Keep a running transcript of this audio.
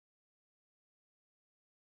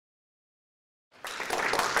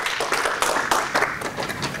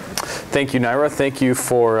Thank you, Naira. Thank you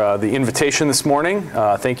for the invitation this morning.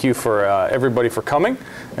 Thank you for everybody for coming.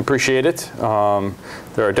 I appreciate it.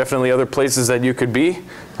 There are definitely other places that you could be.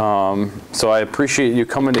 So I appreciate you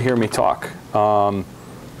coming to hear me talk.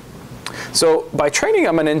 So by training,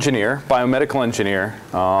 I'm an engineer, biomedical engineer.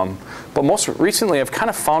 But most recently, I've kind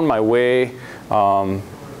of found my way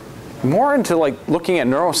more into like looking at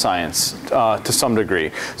neuroscience to some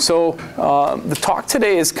degree. So the talk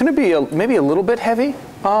today is going to be maybe a little bit heavy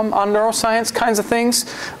on neuroscience kinds of things.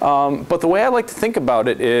 But the way I like to think about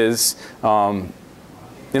it is,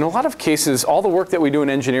 in a lot of cases, all the work that we do in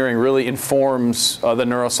engineering really informs the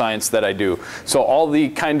neuroscience that I do. So all the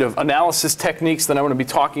kind of analysis techniques that I'm going to be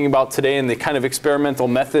talking about today and the kind of experimental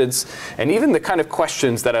methods and even the kind of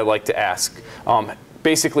questions that I like to ask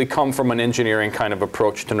basically come from an engineering kind of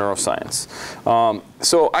approach to neuroscience.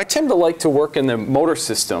 So I tend to like to work in the motor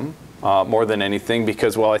system more than anything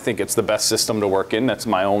because, well, I think it's the best system to work in. That's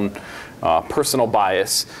my own personal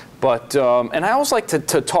bias. But, and I always like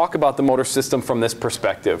to talk about the motor system from this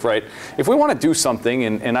perspective, right? If we want to do something,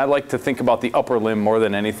 and I like to think about the upper limb more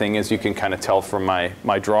than anything, as you can kind of tell from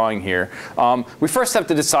my drawing here, we first have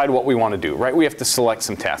to decide what we want to do, right? We have to select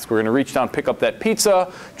some tasks. We're going to reach down, pick up that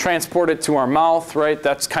pizza, transport it to our mouth, right?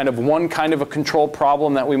 That's kind of one kind of a control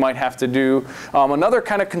problem that we might have to do. Another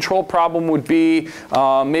kind of control problem would be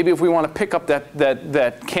maybe if we want to pick up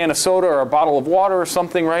that can of soda or a bottle of water or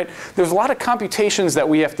something, right? There's a lot of computations that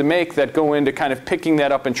we have to make that go into kind of picking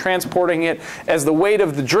that up and transporting it. As the weight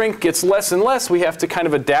of the drink gets less and less, we have to kind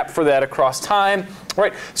of adapt for that across time,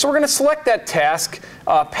 right? So we're going to select that task,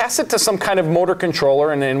 pass it to some kind of motor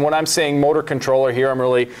controller, and then when I'm saying motor controller here, I'm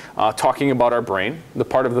really talking about our brain, the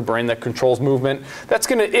part of the brain that controls movement. That's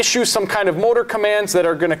going to issue some kind of motor commands that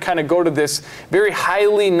are going to kind of go to this very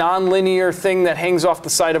highly nonlinear thing that hangs off the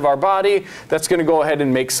side of our body that's going to go ahead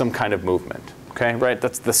and make some kind of movement. Okay, right?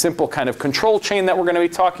 That's the simple kind of control chain that we're going to be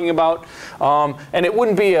talking about. And it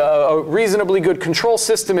wouldn't be a reasonably good control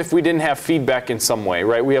system if we didn't have feedback in some way,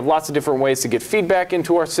 right? We have lots of different ways to get feedback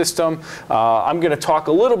into our system. I'm going to talk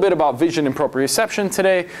a little bit about vision and proprioception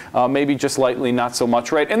today, maybe just lightly, not so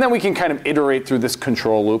much, right? And then we can kind of iterate through this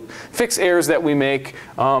control loop, fix errors that we make,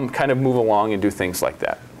 kind of move along and do things like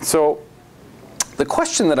that. So the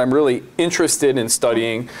question that I'm really interested in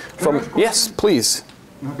studying from, yes, please.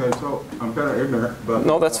 Okay, so I'm kind of ignorant, but...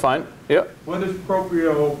 No, that's fine. Yeah. What is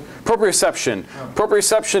proprioception?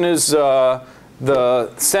 Proprioception is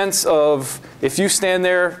the sense of if you stand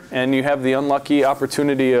there and you have the unlucky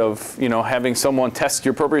opportunity of, you know, having someone test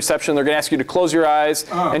your proprioception, they're going to ask you to close your eyes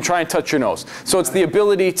and try and touch your nose. So it's the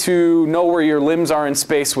ability to know where your limbs are in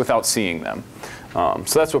space without seeing them.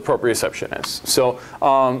 So that's what proprioception is. So,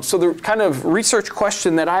 so the kind of research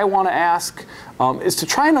question that I want to ask is to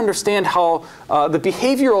try and understand how the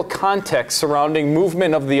behavioral context surrounding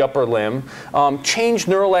movement of the upper limb change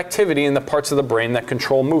neural activity in the parts of the brain that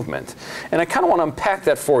control movement. And I kind of want to unpack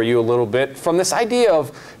that for you a little bit from this idea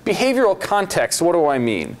of behavioral context. What do I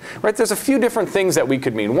mean? Right? There's a few different things that we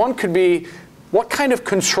could mean. One could be, what kind of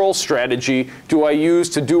control strategy do I use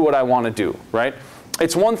to do what I want to do, right?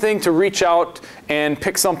 It's one thing to reach out and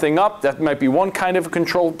pick something up. That might be one kind of a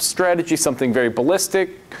control strategy, something very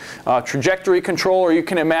ballistic, trajectory control. Or you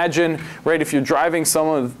can imagine, right, if you're driving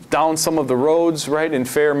down some of the roads, right, in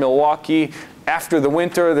fair Milwaukee, after the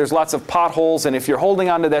winter, there's lots of potholes, and if you're holding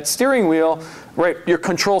onto that steering wheel, right, your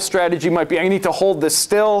control strategy might be, I need to hold this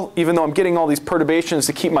still, even though I'm getting all these perturbations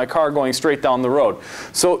to keep my car going straight down the road.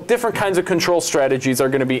 So different kinds of control strategies are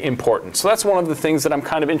going to be important. So that's one of the things that I'm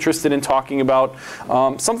kind of interested in talking about.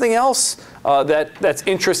 Something else that's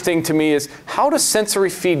interesting to me is how does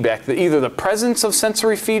sensory feedback, either the presence of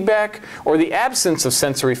sensory feedback or the absence of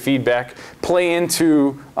sensory feedback, play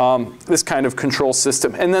into this kind of control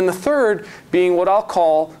system. And then the third being what I'll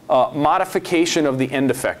call modification of the end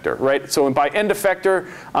effector, right? So by end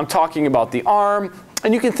effector, I'm talking about the arm.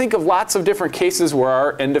 And you can think of lots of different cases where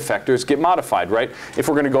our end effectors get modified, right? If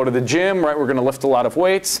we're going to go to the gym, right, we're going to lift a lot of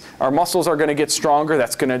weights. Our muscles are going to get stronger.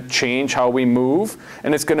 That's going to change how we move.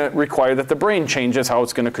 And it's going to require that the brain changes how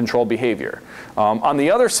it's going to control behavior. On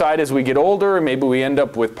the other side, as we get older, maybe we end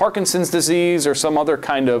up with Parkinson's disease or some other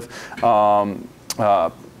kind of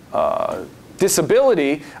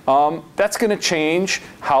disability, that's going to change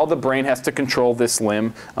how the brain has to control this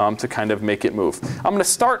limb to kind of make it move. I'm going to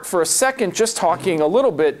start for a second just talking a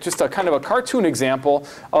little bit, just a kind of a cartoon example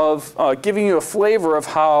of giving you a flavor of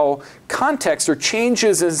how context or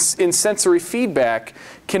changes in sensory feedback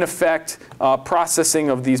can affect processing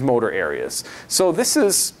of these motor areas. So this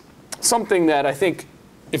is something that I think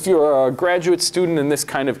if you're a graduate student in this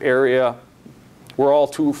kind of area, we're all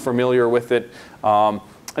too familiar with it.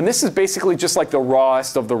 And this is basically just like the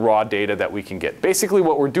rawest of the raw data that we can get. Basically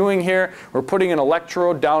what we're doing here, we're putting an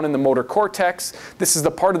electrode down in the motor cortex. This is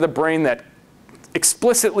the part of the brain that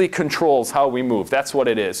explicitly controls how we move. That's what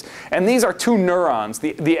it is. And these are two neurons,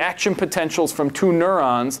 the action potentials from two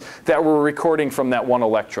neurons that we're recording from that one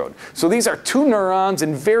electrode. So these are two neurons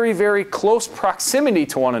in very, very close proximity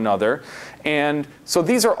to one another. And so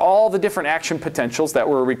these are all the different action potentials that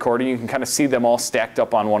we're recording. You can kind of see them all stacked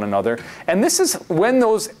up on one another. And this is when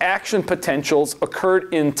those action potentials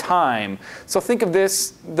occurred in time. So think of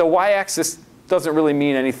this, the y-axis doesn't really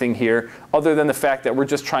mean anything here other than the fact that we're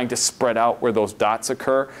just trying to spread out where those dots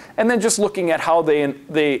occur, and then just looking at how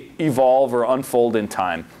they evolve or unfold in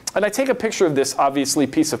time. And I take a picture of this, obviously,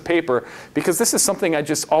 piece of paper, because this is something I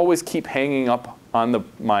just always keep hanging up on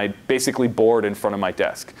my basically board in front of my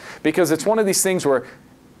desk. Because it's one of these things where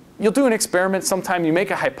you'll do an experiment sometime, you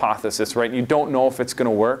make a hypothesis, right? You don't know if it's going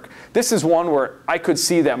to work. This is one where I could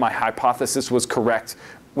see that my hypothesis was correct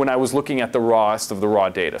when I was looking at the rawest of the raw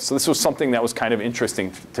data. So this was something that was kind of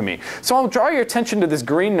interesting to me. So I'll draw your attention to this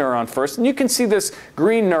green neuron first. And you can see this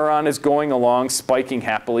green neuron is going along, spiking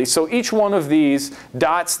happily. So each one of these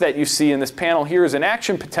dots that you see in this panel here is an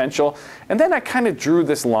action potential. And then I kind of drew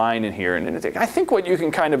this line in here. And I think what you can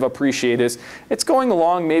kind of appreciate is it's going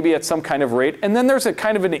along maybe at some kind of rate. And then there's a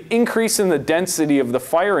kind of an increase in the density of the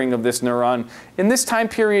firing of this neuron in this time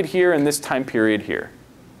period here and this time period here.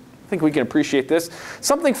 I think we can appreciate this.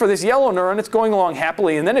 Something for this yellow neuron, it's going along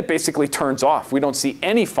happily, and then it basically turns off. We don't see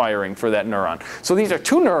any firing for that neuron. So these are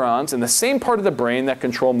two neurons in the same part of the brain that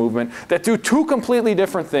control movement that do two completely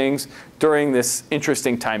different things during this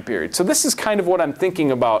interesting time period. So this is kind of what I'm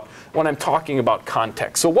thinking about when I'm talking about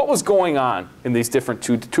context. So what was going on in these different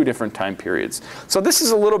two different time periods? So this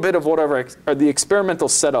is a little bit of whatever the experimental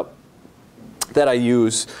setup that I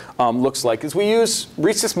use looks like is we use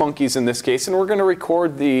rhesus monkeys in this case, and we're going to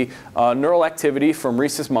record the neural activity from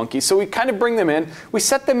rhesus monkeys. So we kind of bring them in, we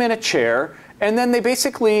set them in a chair, and then they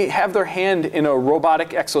basically have their hand in a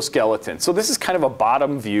robotic exoskeleton. So this is kind of a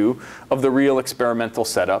bottom view of the real experimental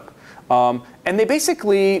setup. And they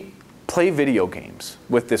basically play video games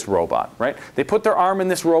with this robot, right? They put their arm in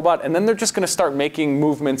this robot, and then they're just going to start making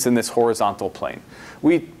movements in this horizontal plane.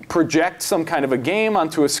 We project some kind of a game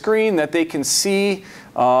onto a screen that they can see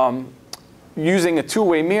using a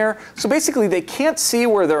two-way mirror. So basically, they can't see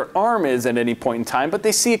where their arm is at any point in time, but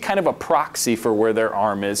they see a kind of a proxy for where their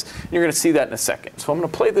arm is. You're going to see that in a second. So I'm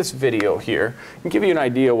going to play this video here and give you an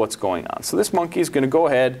idea of what's going on. So this monkey is going to go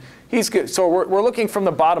ahead. He's good. So we're looking from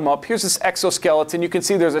the bottom up. Here's this exoskeleton. You can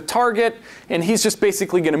see there's a target, and he's just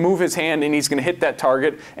basically going to move his hand, and he's going to hit that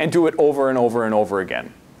target and do it over and over and over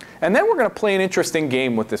again. And then we're going to play an interesting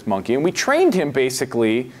game with this monkey. And we trained him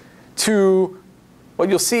basically to, well,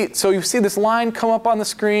 you'll see, so you see this line come up on the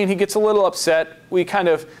screen. He gets a little upset. We kind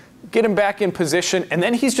of get him back in position. And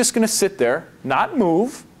then he's just going to sit there, not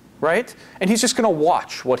move, right? And he's just going to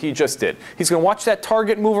watch what he just did. He's going to watch that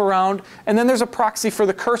target move around. And then there's a proxy for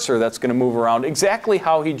the cursor that's going to move around exactly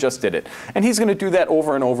how he just did it. And he's going to do that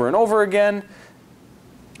over and over and over again.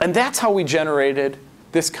 And that's how we generated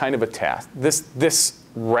this kind of a task, this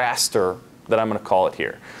raster that I'm going to call it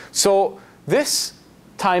here. So this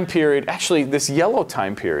time period, actually this yellow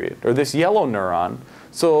time period, or this yellow neuron,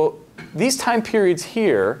 so these time periods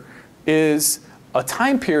here is a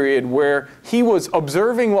time period where he was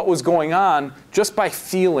observing what was going on just by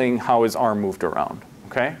feeling how his arm moved around.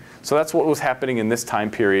 Okay? So that's what was happening in this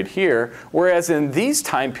time period here. Whereas in these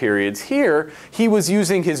time periods here, he was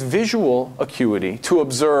using his visual acuity to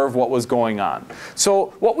observe what was going on.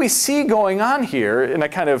 So what we see going on here, and I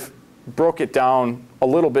kind of broke it down a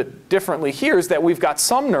little bit differently here, is that we've got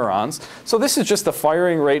some neurons. So this is just the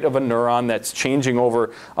firing rate of a neuron that's changing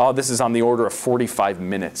over, this is on the order of 45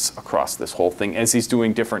 minutes across this whole thing as he's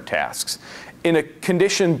doing different tasks. In a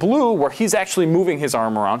condition blue, where he's actually moving his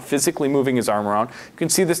arm around, physically moving his arm around, you can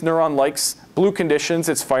see this neuron likes blue conditions.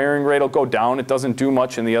 Its firing rate will go down. It doesn't do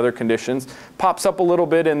much in the other conditions. Pops up a little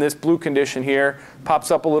bit in this blue condition here.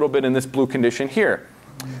 Pops up a little bit in this blue condition here.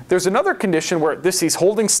 There's another condition where he's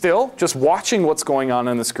holding still, just watching what's going on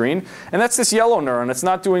the screen. And that's this yellow neuron. It's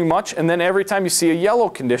not doing much. And then every time you see a yellow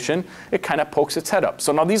condition, it kind of pokes its head up.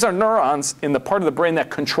 So now these are neurons in the part of the brain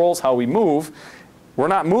that controls how we move. We're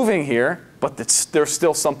not moving here, but there's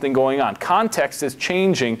still something going on. Context is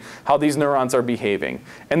changing how these neurons are behaving.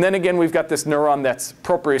 And then again, we've got this neuron that's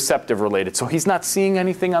proprioceptive related. So he's not seeing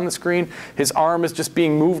anything on the screen. His arm is just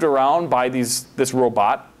being moved around by this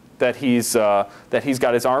robot that he's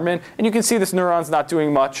got his arm in. And you can see this neuron's not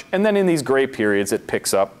doing much. And then in these gray periods, it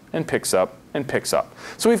picks up and picks up and picks up.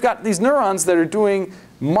 So we've got these neurons that are doing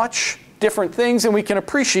much different things, and we can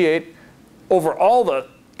appreciate over all the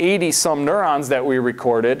 80-some neurons that we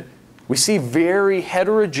recorded, we see very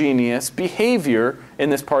heterogeneous behavior in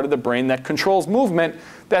this part of the brain that controls movement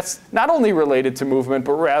that's not only related to movement,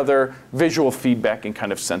 but rather visual feedback and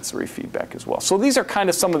kind of sensory feedback as well. So these are kind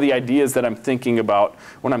of some of the ideas that I'm thinking about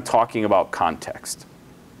when I'm talking about context.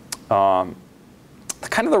 Kind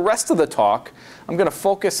of the rest of the talk, I'm going to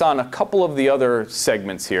focus on a couple of the other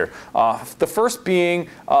segments here. The first being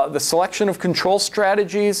the selection of control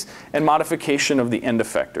strategies and modification of the end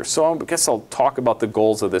effectors. So I guess I'll talk about the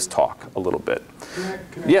goals of this talk a little bit.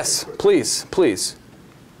 Can I Yes, please, please.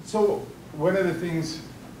 So one of the things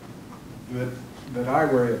that I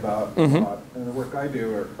worry about a lot in the work I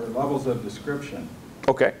do are levels of description.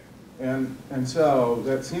 Okay. And so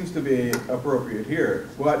that seems to be appropriate here.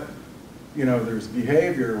 What, there's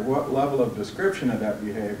behavior, what level of description of that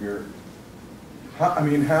behavior, how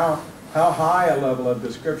high a level of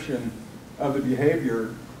description of the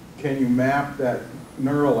behavior can you map that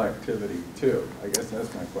neural activity to? I guess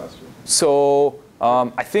that's my question. So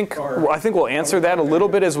I think we'll answer that a little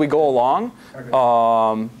bit as we go along.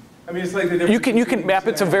 Okay. It's like the difference You can map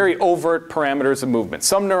it to very overt parameters of movement.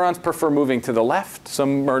 Some neurons prefer moving to the left.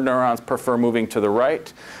 Some neurons prefer moving to the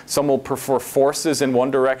right. Some will prefer forces in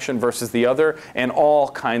one direction versus the other, and all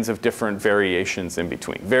kinds of different variations in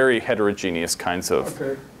between. Very heterogeneous kinds of.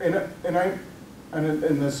 Okay,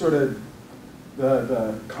 and the sort of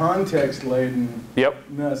the context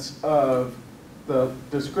ladenness of the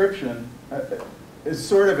description is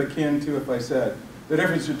sort of akin to if I said the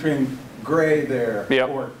difference between gray there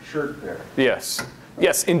or shirt there. Yes.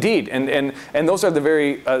 Yes, indeed, and those are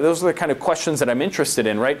the kind of questions that I'm interested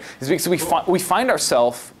in, right? Is because we find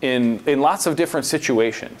ourselves in lots of different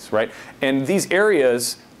situations, right? And these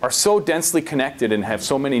areas are so densely connected and have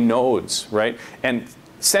so many nodes, right? And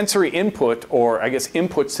sensory input, or I guess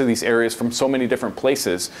inputs to these areas from so many different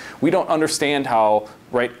places, we don't understand how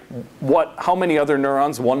many other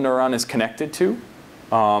neurons one neuron is connected to.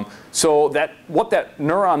 So what that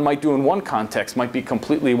neuron might do in one context might be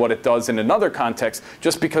completely what it does in another context,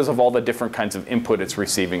 just because of all the different kinds of input it's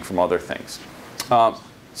receiving from other things.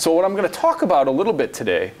 So what I'm going to talk about a little bit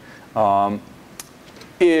today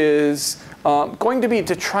is going to be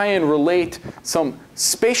to try and relate some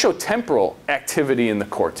spatiotemporal activity in the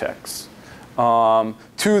cortex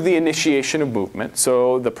to the initiation of movement.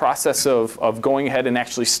 So the process of going ahead and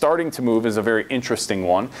actually starting to move is a very interesting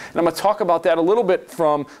one. And I'm going to talk about that a little bit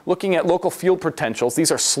from looking at local field potentials.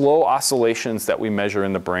 These are slow oscillations that we measure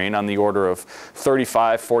in the brain on the order of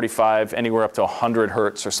 35, 45, anywhere up to 100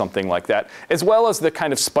 hertz or something like that, as well as the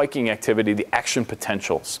kind of spiking activity, the action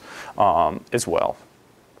potentials as well.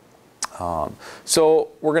 So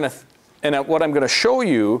we're going to And what I'm going to show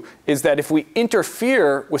you is that if we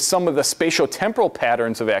interfere with some of the spatiotemporal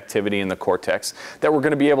patterns of activity in the cortex, that we're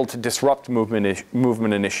going to be able to disrupt movement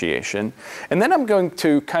initiation. And then I'm going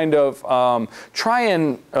to kind of try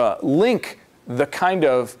and link the kind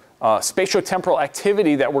of spatiotemporal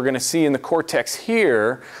activity that we're going to see in the cortex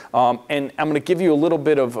here, and I'm going to give you a little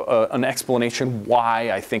bit of an explanation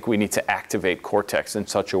why I think we need to activate cortex in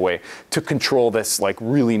such a way to control this like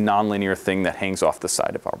really nonlinear thing that hangs off the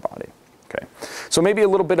side of our body. Okay, so maybe a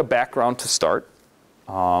little bit of background to start.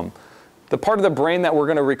 The part of the brain that we're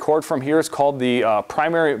going to record from here is called the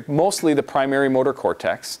mostly the primary motor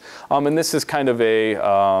cortex, and this is kind of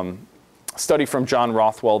a study from John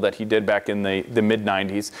Rothwell that he did back in the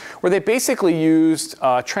mid-90s, where they basically used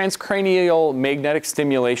transcranial magnetic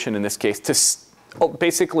stimulation in this case to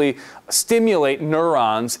basically stimulate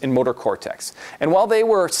neurons in motor cortex. And while they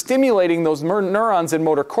were stimulating those neurons in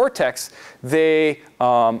motor cortex, they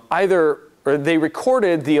they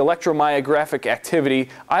recorded the electromyographic activity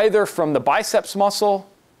either from the biceps muscle,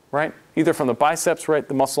 right? Either from the biceps, right,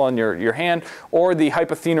 the muscle on your hand, or the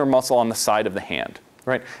hypothenar muscle on the side of the hand.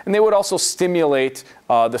 Right? And they would also stimulate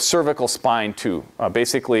the cervical spine too,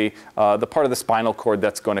 basically the part of the spinal cord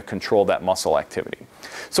that's going to control that muscle activity.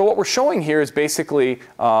 So what we're showing here is basically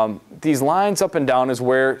these lines up and down is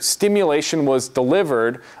where stimulation was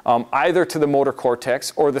delivered either to the motor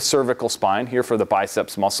cortex or the cervical spine, here for the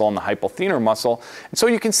biceps muscle and the hypothenar muscle. And so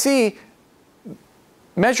you can see,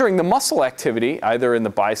 measuring the muscle activity, either in the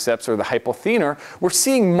biceps or the hypothenar, we're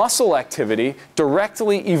seeing muscle activity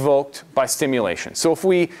directly evoked by stimulation. So if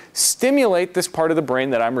we stimulate this part of the brain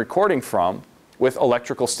that I'm recording from with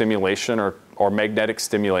electrical stimulation or magnetic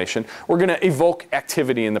stimulation, we're going to evoke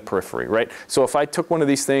activity in the periphery, right? So if I took one of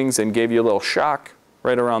these things and gave you a little shock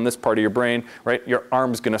right around this part of your brain, right, your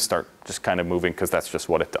arm's going to start just kind of moving because that's just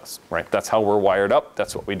what it does, right? That's how we're wired up.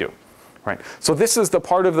 That's what we do. Right. So this is the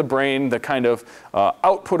part of the brain, the kind of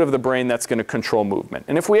output of the brain that's going to control movement.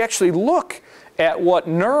 And if we actually look at what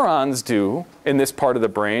neurons do in this part of the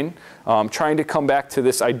brain, trying to come back to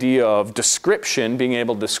this idea of description, being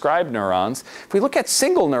able to describe neurons. If we look at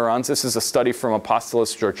single neurons, this is a study from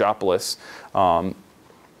Apostolos Georgopoulos,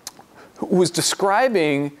 who was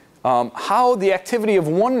describing how the activity of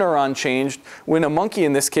one neuron changed when a monkey,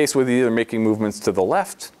 in this case, was either making movements to the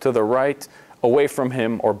left, to the right, away from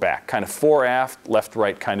him, or back, kind of fore-aft,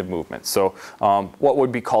 left-right kind of movement. So what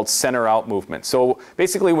would be called center-out movement. So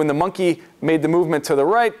basically, when the monkey made the movement to the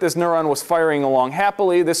right, this neuron was firing along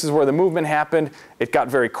happily. This is where the movement happened. It got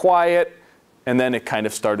very quiet, and then it kind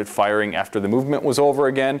of started firing after the movement was over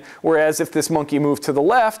again. Whereas if this monkey moved to the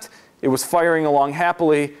left, it was firing along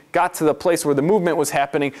happily, got to the place where the movement was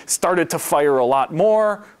happening, started to fire a lot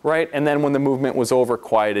more, right? And then when the movement was over,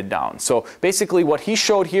 quieted down. So basically what he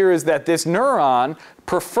showed here is that this neuron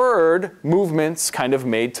preferred movements kind of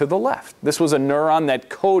made to the left. This was a neuron that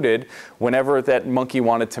coded whenever that monkey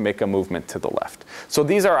wanted to make a movement to the left. So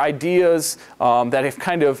these are ideas that have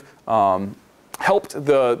kind of helped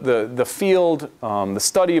the field, the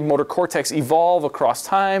study of motor cortex evolve across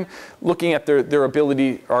time, looking at our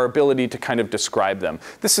ability to kind of describe them.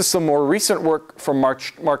 This is some more recent work from Mark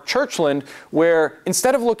Churchland, where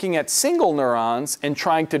instead of looking at single neurons and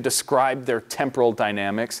trying to describe their temporal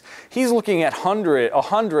dynamics, he's looking at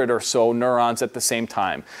 100 or so neurons at the same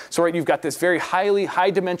time. So right, you've got this very high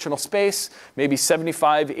dimensional space, maybe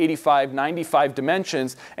 75, 85, 95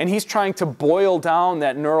 dimensions, and he's trying to boil down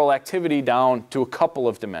that neural activity down to a couple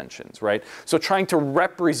of dimensions, right? So trying to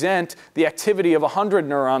represent the activity of 100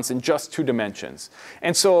 neurons in just 2 dimensions.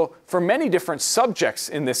 And so for many different subjects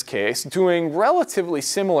in this case, doing relatively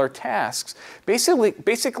similar tasks,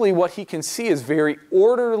 basically what he can see is very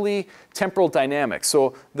orderly temporal dynamics.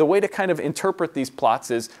 So the way to kind of interpret these plots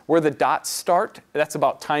is where the dots start, that's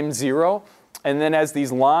about time 0. And then as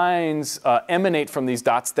these lines emanate from these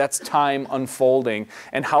dots, that's time unfolding,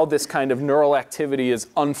 and how this kind of neural activity is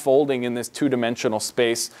unfolding in this 2-dimensional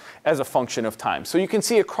space as a function of time. So you can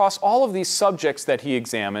see across all of these subjects that he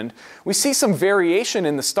examined, we see some variation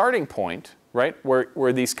in the starting point, right,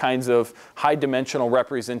 where these kinds of high-dimensional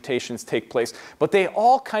representations take place. But they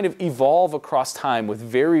all kind of evolve across time with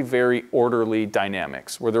very, very orderly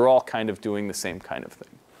dynamics, where they're all kind of doing the same kind of thing.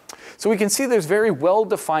 So we can see there's very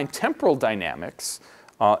well-defined temporal dynamics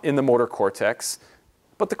in the motor cortex.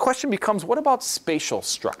 But the question becomes, what about spatial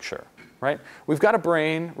structure, right? We've got a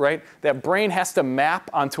brain, right? That brain has to map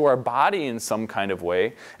onto our body in some kind of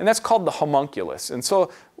way. And that's called the homunculus. And so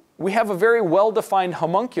we have a very well-defined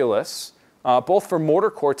homunculus, both for motor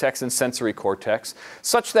cortex and sensory cortex,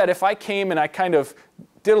 such that if I came and I kind of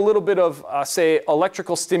did a little bit of, say,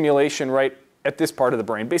 electrical stimulation, right, at this part of the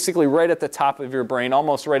brain, basically right at the top of your brain,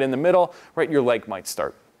 almost right in the middle, right, your leg might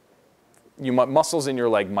start. Muscles in your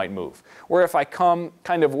leg might move. Or if I come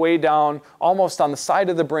kind of way down, almost on the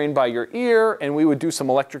side of the brain by your ear, and we would do some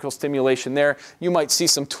electrical stimulation there, you might see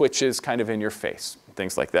some twitches kind of in your face,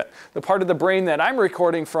 things like that. The part of the brain that I'm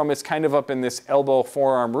recording from is kind of up in this elbow,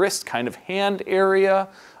 forearm, wrist kind of hand area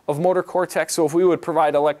of motor cortex. So if we would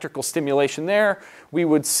provide electrical stimulation there, we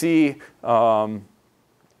would see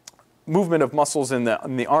movement of muscles in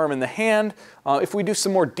the arm and the hand. If we do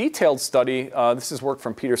some more detailed study, this is work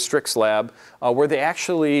from Peter Strick's lab, where they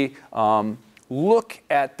actually look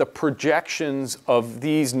at the projections of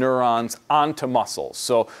these neurons onto muscles.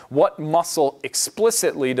 So what muscle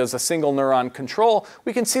explicitly does a single neuron control?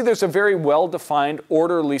 We can see there's a very well-defined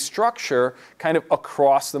orderly structure kind of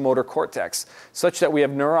across the motor cortex, such that we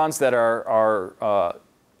have neurons that are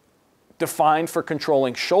defined for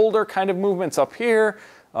controlling shoulder kind of movements up here.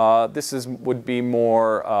 This would be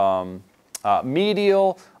more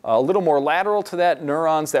medial, a little more lateral to that,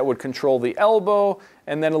 neurons that would control the elbow,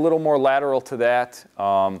 and then a little more lateral to that,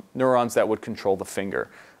 neurons that would control the finger.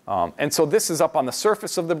 And so this is up on the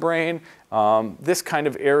surface of the brain. This kind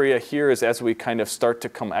of area here is as we kind of start to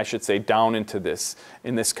come, I should say, down into this,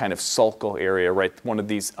 in this kind of sulcal area, right? One of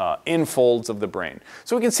these infolds of the brain.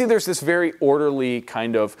 So we can see there's this very orderly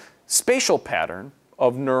kind of spatial pattern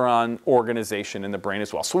of neuron organization in the brain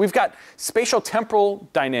as well. So we've got spatial temporal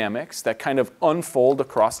dynamics that kind of unfold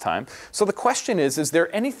across time. So the question is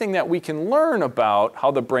there anything that we can learn about how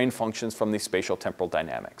the brain functions from these spatial temporal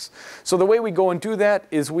dynamics? So the way we go and do that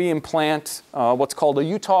is we implant what's called a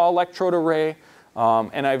Utah electrode array.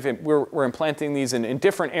 And we're implanting these in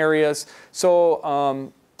different areas.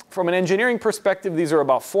 So from an engineering perspective, these are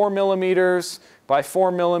about 4 millimeters by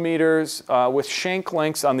 4 millimeters with shank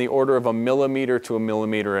lengths on the order of 1 millimeter to 1.5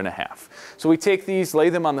 millimeters. So we take these, lay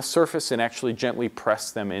them on the surface, and actually gently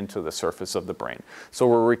press them into the surface of the brain. So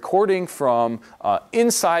we're recording from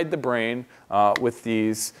inside the brain with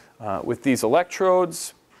these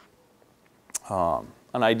electrodes.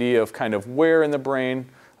 an idea of kind of where in the brain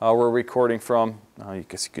we're recording from. I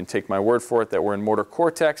guess you can take my word for it that we're in motor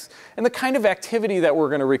cortex. And the kind of activity that we're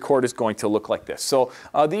going to record is going to look like this. So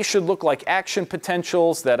these should look like action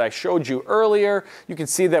potentials that I showed you earlier. You can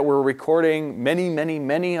see that we're recording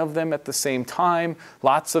many of them at the same time.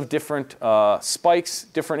 Lots of different spikes,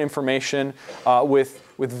 different information with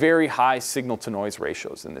very high signal-to-noise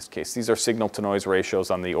ratios in this case. These are signal-to-noise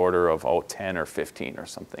ratios on the order of 10 or 15 or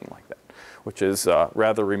something like that, which is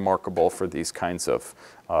rather remarkable for these kinds of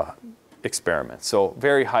experiments. So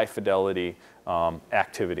very high fidelity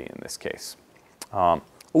activity in this case. A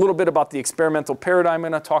little bit about the experimental paradigm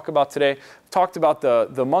I'm going to talk about today. I've talked about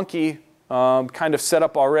the monkey kind of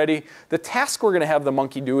setup already. The task we're going to have the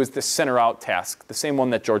monkey do is this center out task, the same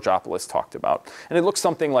one that Georgopoulos talked about. And it looks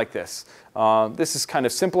something like this. This is kind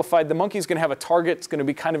of simplified. The monkey's going to have a target. It's going to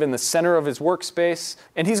be kind of in the center of his workspace.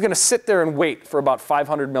 And he's going to sit there and wait for about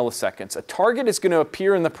 500 milliseconds. A target is going to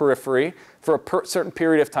appear in the periphery for a certain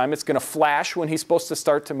period of time. It's going to flash when he's supposed to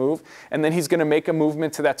start to move. And then he's going to make a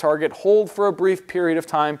movement to that target, hold for a brief period of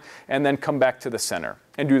time, and then come back to the center.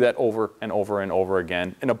 And do that over and over and over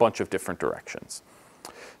again in a bunch of different directions.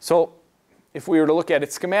 So if we were to look at it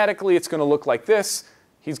schematically, it's going to look like this.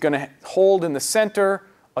 He's going to hold in the center.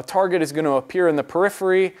 A target is going to appear in the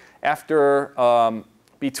periphery after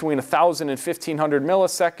between 1,000 and 1,500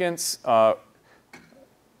 milliseconds.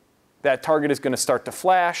 That target is going to start to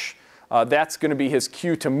flash. That's going to be his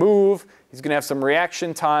cue to move. He's going to have some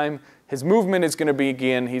reaction time. His movement is going to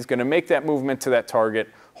begin. He's going to make that movement to that target,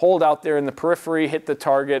 hold out there in the periphery, hit the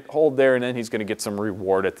target, hold there, and then he's going to get some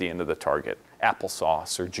reward at the end of the target,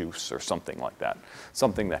 applesauce or juice or something like that,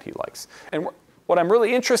 something that he likes. And what I'm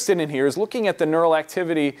really interested in here is looking at the neural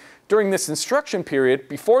activity during this instruction period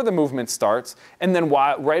before the movement starts, and then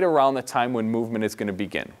right around the time when movement is going to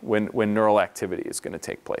begin, when neural activity is going to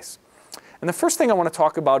take place. And the first thing I want to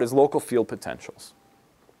talk about is local field potentials.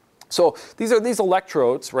 So these are these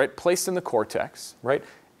electrodes, right, placed in the cortex, right?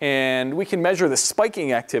 And we can measure the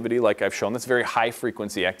spiking activity like I've shown. That's very high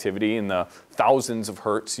frequency activity in the thousands of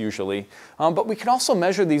hertz usually. But we can also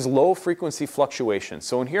measure these low frequency fluctuations.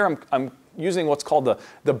 So in here I'm using what's called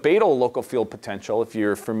the beta local field potential. If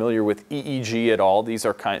you're familiar with EEG at all, these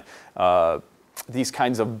are these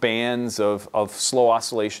kinds of bands of slow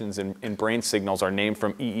oscillations in brain signals are named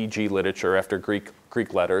from EEG literature after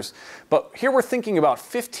Greek letters. But here we're thinking about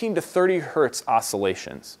 15 to 30 hertz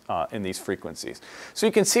oscillations in these frequencies. So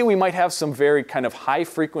you can see we might have some very kind of high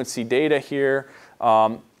frequency data here.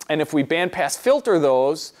 And if we bandpass filter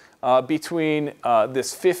those between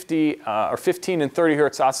this 50 or 15 and 30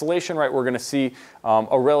 hertz oscillation, right, we're going to see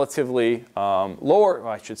a relatively lower,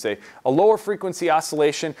 I should say, a lower frequency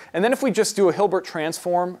oscillation. And then if we just do a Hilbert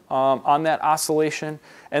transform on that oscillation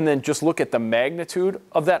and then just look at the magnitude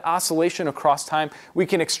of that oscillation across time, we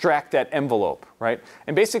can extract that envelope, right?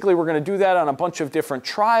 And basically we're going to do that on a bunch of different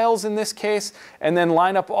trials in this case and then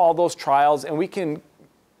line up all those trials, and we can,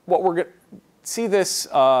 what we're going to see this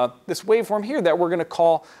waveform here that we're going to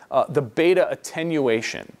call the beta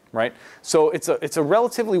attenuation, right? So it's a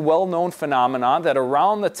relatively well-known phenomenon that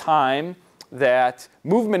around the time that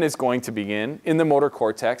movement is going to begin in the motor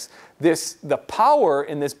cortex, the power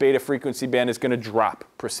in this beta frequency band is going to drop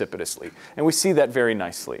precipitously. And we see that very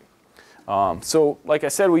nicely. So like I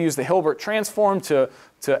said, we use the Hilbert transform to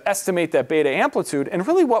estimate that beta amplitude. And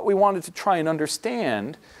really what we wanted to try and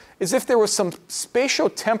understand is if there was some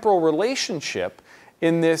spatiotemporal relationship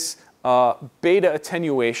in this beta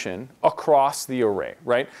attenuation across the array,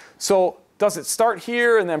 right? So does it start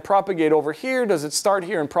here and then propagate over here? Does it start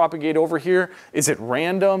here and propagate over here? Is it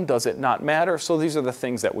random? Does it not matter? So these are the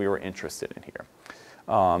things that we were interested in here.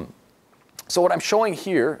 So what I'm showing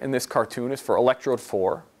here in this cartoon is for electrode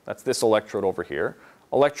 4. That's this electrode over here.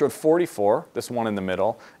 Electrode 44, this one in the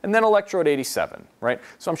middle, and then electrode 87, right?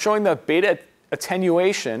 So I'm showing the beta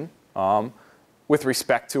attenuation with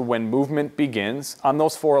respect to when movement begins on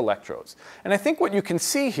those 4 electrodes. And I think what you can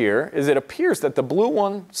see here is it appears that the blue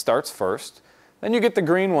one starts first, then you get the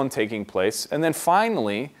green one taking place, and then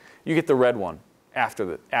finally you get the red one after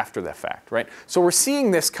the fact, right? So we're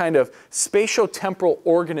seeing this kind of spatiotemporal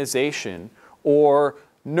organization, or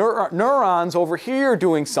neurons over here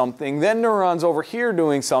doing something, then neurons over here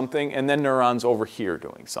doing something, and then neurons over here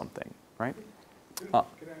doing something, right? Can I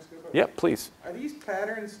ask you about Yeah, please. Are these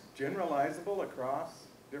patterns generalizable across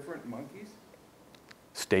different monkeys?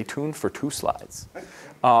 Stay tuned for 2 slides.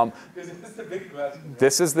 Because this is the big question. Right?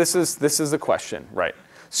 This is the question, right?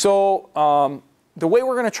 So the way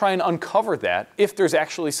we're going to try and uncover that, if there's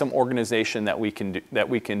actually some organization that we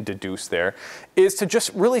can deduce there, is to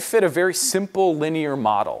just really fit a very simple linear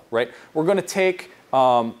model, right? We're going to take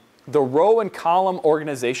the row and column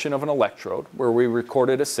organization of an electrode where we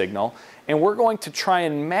recorded a signal, and we're going to try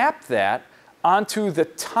and map that onto the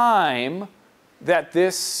time that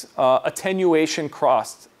this attenuation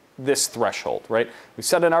crossed this threshold, right? We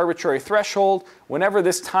set an arbitrary threshold. Whenever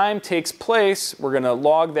this time takes place, we're going to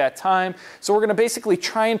log that time. So we're going to basically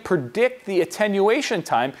try and predict the attenuation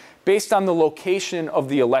time based on the location of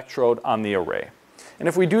the electrode on the array. And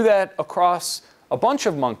if we do that across a bunch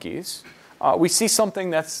of monkeys, we see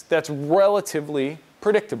something that's relatively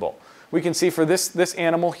predictable. We can see for this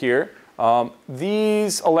animal here,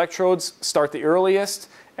 these electrodes start the earliest,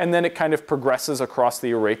 and then it kind of progresses across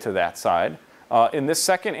the array to that side. In this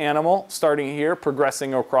second animal, starting here,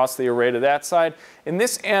 progressing across the array to that side. In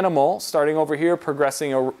this animal, starting over here,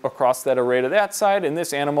 progressing across that array to that side. In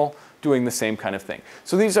this animal, doing the same kind of thing.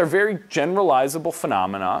 So these are very generalizable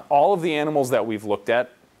phenomena. All of the animals that we've looked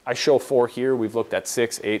at, I show 4 here. We've looked at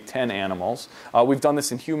 6, 8, 10 animals. We've done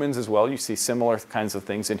this in humans as well. You see similar kinds of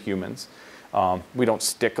things in humans. We don't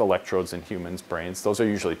stick electrodes in humans' brains. Those are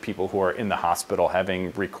usually people who are in the hospital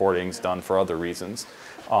having recordings done for other reasons.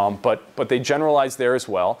 But they generalize there as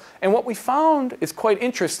well. And what we found is quite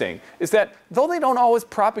interesting, is that though they don't always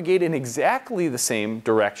propagate in exactly the same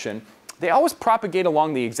direction, they always propagate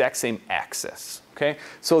along the exact same axis. Okay?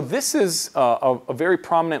 So this is a very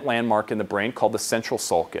prominent landmark in the brain called the central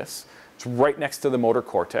sulcus. It's right next to the motor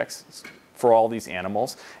cortex for all these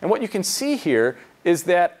animals. And what you can see here is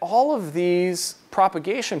that all of these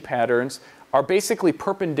propagation patterns are basically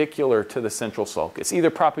perpendicular to the central sulcus,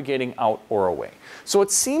 either propagating out or away. So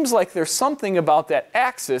it seems like there's something about that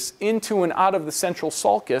axis into and out of the central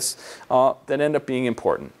sulcus that end up being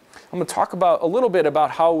important. I'm going to talk a little bit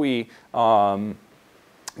about how we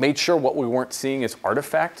made sure what we weren't seeing is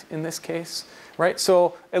artifact in this case. Right?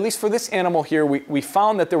 So at least for this animal here, we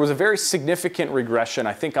found that there was a very significant regression,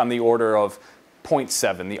 I think on the order of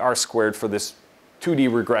 0.7, the R squared for this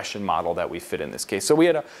 2D regression model that we fit in this case. So we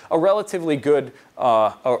had a relatively good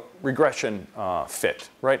regression fit,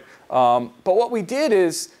 right? But what we did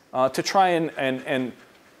is to try and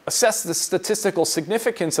assess the statistical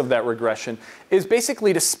significance of that regression is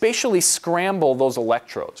basically to spatially scramble those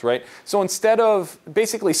electrodes, right? So instead of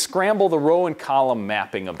basically scramble the row and column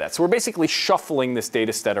mapping of that. So we're basically shuffling this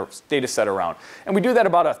data set around. And we do that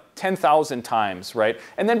about 10,000 times, right?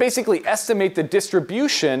 And then basically estimate the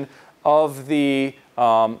distribution of the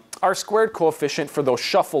R squared coefficient for those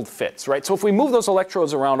shuffled fits, right? So if we move those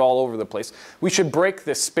electrodes around all over the place, we should break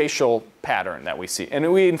this spatial pattern that we see.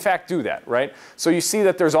 And we in fact do that, right? So you see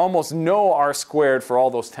that there's almost no R squared for all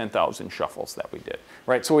those 10,000 shuffles that we did,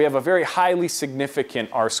 right? So we have a very highly significant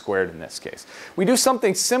R squared in this case. We do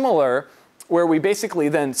something similar where we basically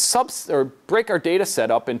then break our data set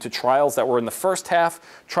up into trials that were in the first half,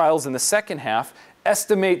 trials in the second half,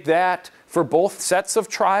 estimate that for both sets of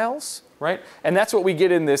trials, right? And that's what we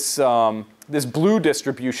get in this, this blue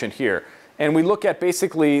distribution here. And we look at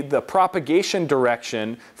basically the propagation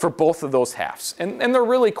direction for both of those halves. And they're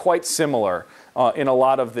really quite similar in a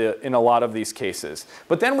lot of these cases.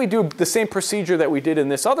 But then we do the same procedure that we did in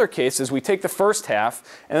this other case, is we take the first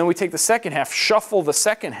half, and then we take the second half, shuffle the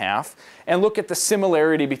second half, and look at the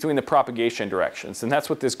similarity between the propagation directions. And that's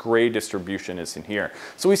what this gray distribution is in here.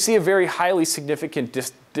 So we see a very highly significant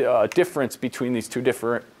difference between these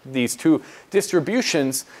two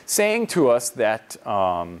distributions, saying to us that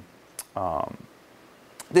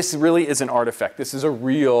this really is an artifact. This is a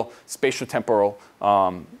real spatiotemporal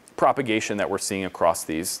propagation that we're seeing across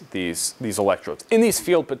these electrodes in these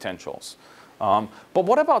field potentials. But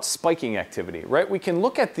what about spiking activity, right? We can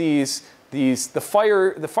look at the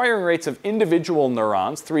firing rates of individual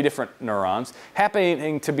neurons, 3 different neurons,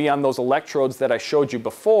 happening to be on those electrodes that I showed you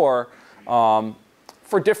before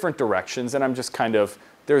for different directions. And I'm just kind of,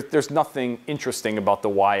 there's nothing interesting about the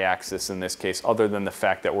y-axis in this case other than the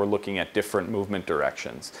fact that we're looking at different movement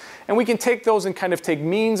directions. And we can take those and kind of take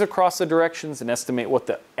means across the directions and estimate what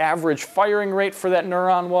the average firing rate for that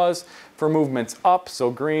neuron was for movements up. So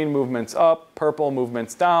green, movements up, purple,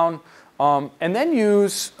 movements down. And then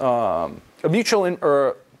use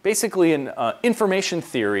basically an information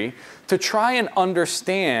theory to try and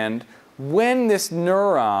understand when this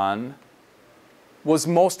neuron was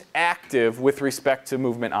most active with respect to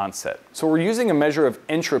movement onset. So we're using a measure of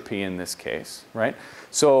entropy in this case, right?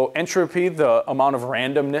 So entropy, the amount of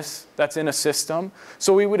randomness that's in a system.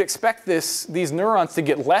 So we would expect these neurons to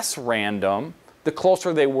get less random the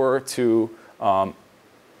closer they were to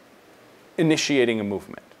initiating a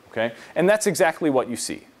movement, okay? And that's exactly what you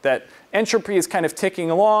see. That entropy is kind of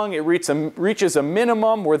ticking along. It reaches a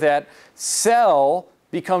minimum where that cell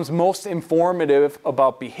becomes most informative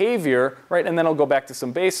about behavior, right? And then it'll go back to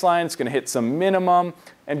some baseline, it's going to hit some minimum,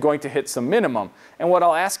 and going to hit some minimum. And what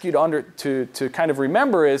I'll ask you to kind of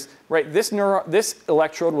remember is, right, this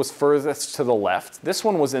electrode was furthest to the left, this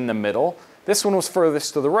one was in the middle, this one was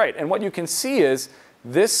furthest to the right. And what you can see is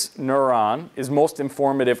this neuron is most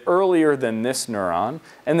informative earlier than this neuron,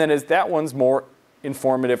 and then that one's more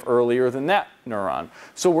informative earlier than that neuron.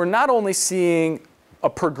 So we're not only seeing a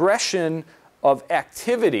progression of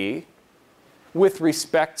activity with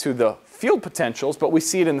respect to the field potentials, but we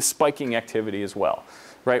see it in the spiking activity as well,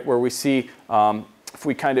 right? Where we see, if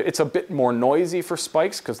we it's a bit more noisy for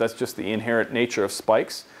spikes because that's just the inherent nature of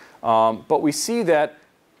spikes. But we see that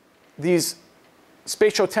these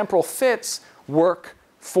spatiotemporal fits work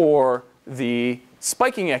for the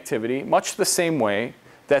spiking activity much the same way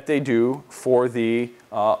that they do for the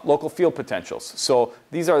local field potentials. So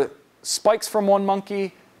these are spikes from one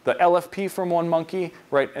monkey, the LFP from one monkey,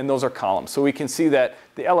 right, and those are columns. So we can see that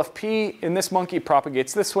the LFP in this monkey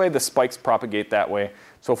propagates this way, the spikes propagate that way.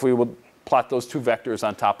 So if we would plot those two vectors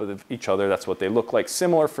on top of each other, that's what they look like.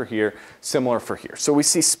 Similar for here, similar for here. So we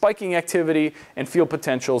see spiking activity and field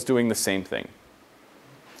potentials doing the same thing.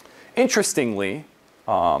 Interestingly,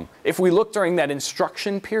 if we look during that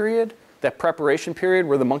instruction period, that preparation period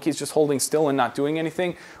where the monkey's just holding still and not doing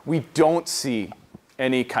anything, we don't see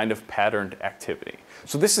any kind of patterned activity.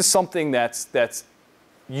 So this is something that's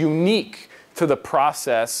unique to the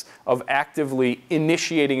process of actively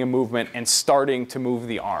initiating a movement and starting to move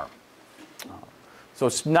the arm. So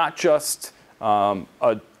it's not just a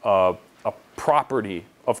property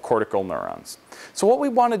of cortical neurons. So what we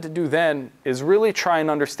wanted to do then is really try and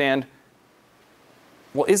understand,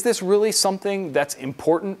 well, is this really something that's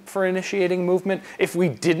important for initiating movement? If we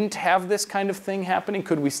didn't have this kind of thing happening,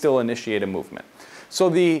 could we still initiate a movement? So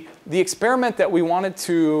the experiment that we wanted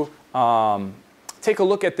to take a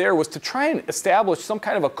look at there was to try and establish some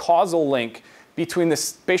kind of a causal link between the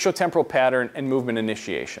spatiotemporal pattern and movement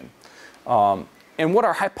initiation. And what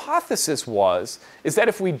our hypothesis is that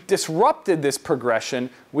if we disrupted this progression,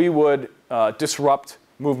 we would disrupt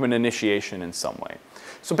movement initiation in some way.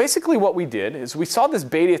 So basically what we did is we saw this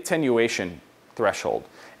beta attenuation threshold.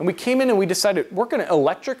 And we came in and we decided we're going to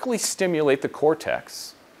electrically stimulate the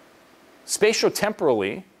cortex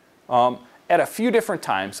spatiotemporally at a few different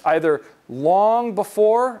times, either long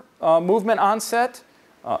before movement onset,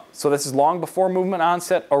 so this is long before movement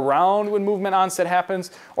onset, around when movement onset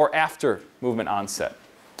happens, or after movement onset.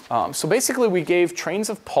 So basically we gave trains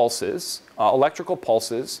of pulses, electrical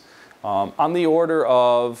pulses, on the order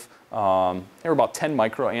of, they were about 10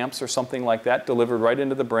 microamps or something like that, delivered right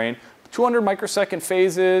into the brain. 200 microsecond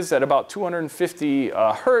phases at about 250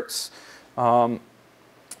 hertz.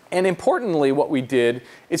 And importantly, what we did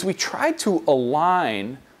is we tried to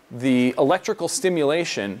align the electrical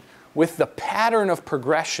stimulation with the pattern of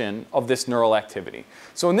progression of this neural activity.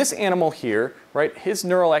 So in this animal here, right, his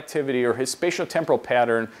neural activity or his spatiotemporal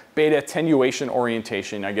pattern, beta attenuation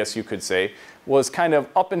orientation, I guess you could say, was kind of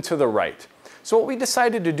up and to the right. So what we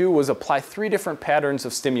decided to do was apply 3 different patterns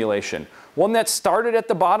of stimulation. One that started at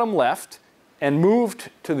the bottom left and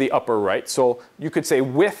moved to the upper right. So you could say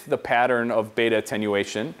with the pattern of beta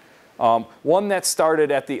attenuation. One that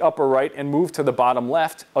started at the upper right and moved to the bottom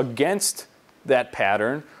left against that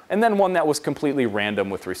pattern. And then one that was completely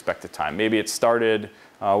random with respect to time. Maybe it started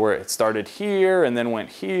where it started here and then went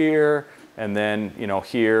here and then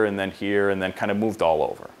here and then kind of moved all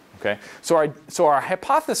over. Okay? So our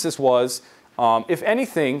hypothesis was, if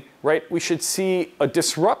anything, right, we should see a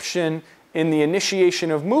disruption in the initiation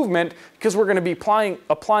of movement because we're going to be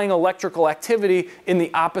applying electrical activity in the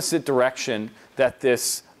opposite direction that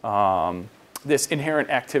this inherent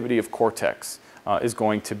activity of cortex is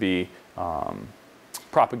going to be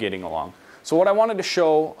propagating along. So what I wanted to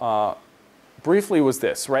show briefly was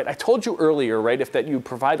this, right? I told you earlier, right, that you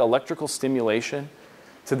provide electrical stimulation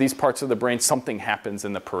to these parts of the brain, something happens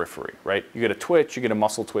in the periphery, right? You get a twitch, you get a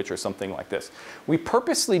muscle twitch or something like this. We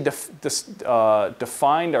purposely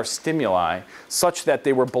defined our stimuli such that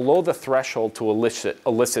they were below the threshold to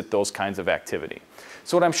elicit those kinds of activity.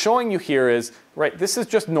 So what I'm showing you here is, right, this is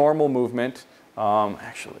just normal movement.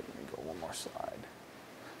 Actually, let me go one more slide.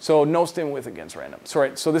 So no stim with against random.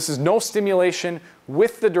 So this is no stimulation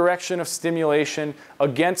with the direction of stimulation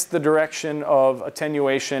against the direction of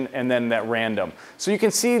attenuation and then that random. So you can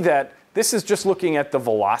see that this is just looking at the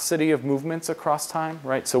velocity of movements across time,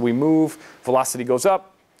 right? So we move, velocity goes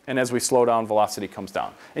up, and as we slow down, velocity comes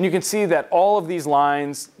down. And you can see that all of these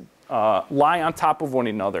lines lie on top of one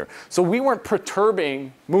another. So we weren't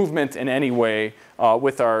perturbing movement in any way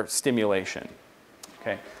with our stimulation.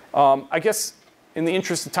 Okay. I guess in the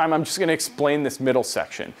interest of time, I'm just going to explain this middle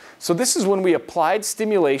section. So this is when we applied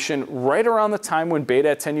stimulation right around the time when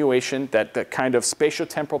beta attenuation, that kind of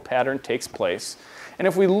spatiotemporal pattern takes place. And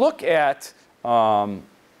if we look at the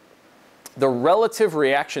relative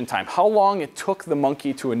reaction time, how long it took the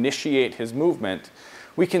monkey to initiate his movement,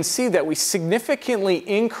 we can see that we significantly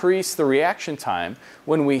increase the reaction time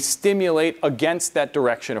when we stimulate against that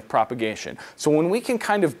direction of propagation. So when we can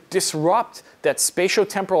kind of disrupt that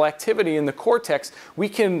spatiotemporal activity in the cortex, we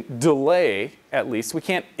can delay, at least, we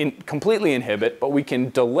can't completely inhibit, but we can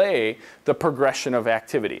delay the progression of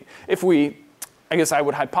activity. If we, I guess I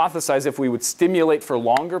would hypothesize if we would stimulate for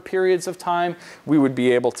longer periods of time, we would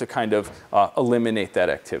be able to kind of eliminate that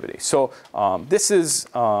activity. So this is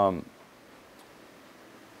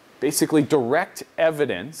basically direct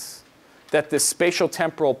evidence that this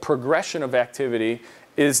spatiotemporal progression of activity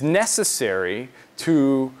is necessary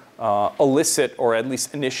to elicit or at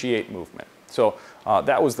least initiate movement. So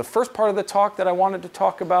that was the first part of the talk that I wanted to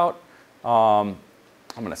talk about. I'm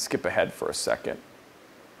going to skip ahead for a second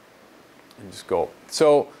and just go.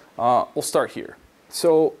 So we'll start here.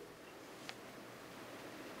 So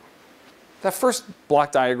that first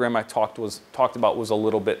block diagram I talked about was a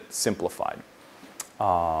little bit simplified.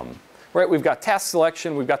 Right, we've got task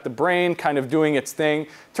selection, we've got the brain kind of doing its thing.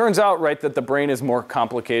 Turns out, right, that the brain is more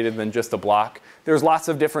complicated than just a block. There's lots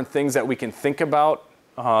of different things that we can think about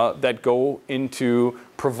that go into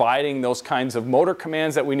providing those kinds of motor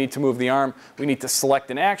commands that we need to move the arm. We need to select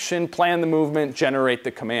an action, plan the movement, generate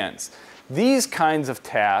the commands. These kinds of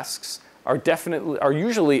tasks are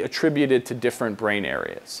usually attributed to different brain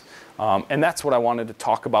areas. And that's what I wanted to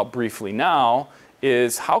talk about briefly now,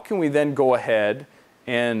 is how can we then go ahead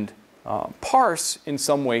and parse in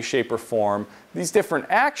some way, shape, or form these different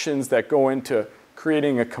actions that go into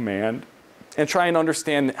creating a command and try and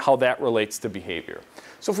understand how that relates to behavior.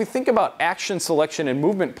 So if we think about action selection and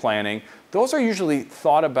movement planning, those are usually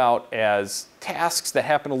thought about as tasks that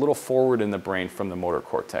happen a little forward in the brain from the motor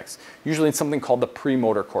cortex, usually in something called the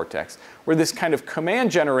premotor cortex, where this kind of command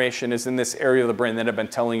generation is in this area of the brain that I've been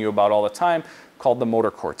telling you about all the time, called the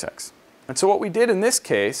motor cortex. And so what we did in this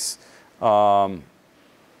case,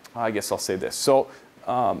 I guess I'll say this. So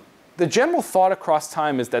the general thought across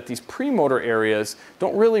time is that these premotor areas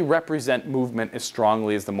don't really represent movement as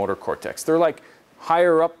strongly as the motor cortex. They're like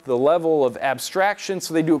higher up the level of abstraction,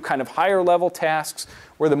 so they do kind of higher level tasks,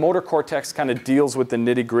 where the motor cortex kind of deals with the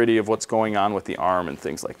nitty-gritty of what's going on with the arm and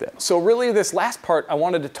things like that. So really this last part I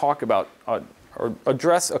wanted to talk about or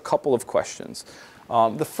address a couple of questions.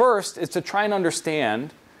 The first is to try and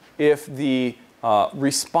understand if the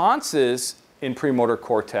responses in premotor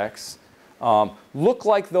cortex look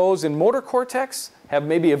like those in motor cortex, have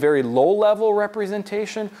maybe a very low-level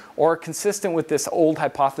representation, or are consistent with this old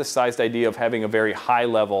hypothesized idea of having a very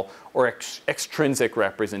high-level or extrinsic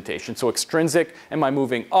representation. So extrinsic, am I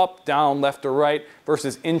moving up, down, left, or right,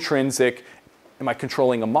 versus intrinsic, am I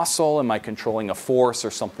controlling a muscle, am I controlling a force,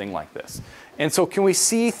 or something like this. And so can we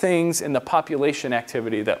see things in the population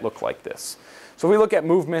activity that look like this? So if we look at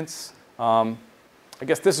movements, I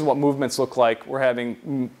guess this is what movements look like. We're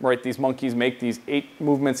having, right, these monkeys make these 8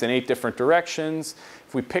 movements in 8 different directions.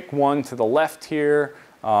 If we pick one to the left here,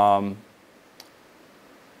 I'm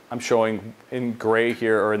showing in gray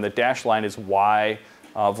here, or in the dashed line is y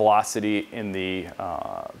velocity, in the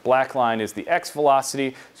black line is the x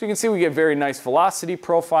velocity. So you can see we get very nice velocity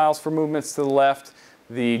profiles for movements to the left.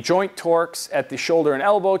 The joint torques at the shoulder and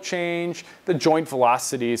elbow change. The joint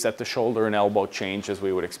velocities at the shoulder and elbow change as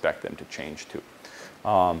we would expect them to change too.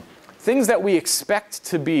 Things that we expect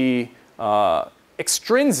to be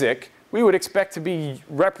extrinsic, we would expect to be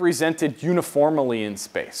represented uniformly in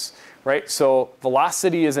space, right? So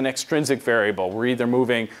velocity is an extrinsic variable. We're either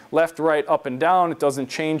moving left, right, up, and down. It doesn't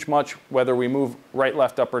change much whether we move right,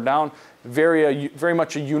 left, up, or down. Very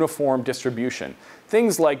much a uniform distribution.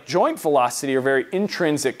 Things like joint velocity are very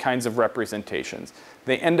intrinsic kinds of representations.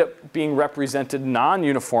 They end up being represented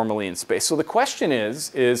non-uniformly in space. So the question is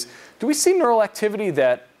do we see neural activity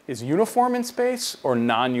that is uniform in space or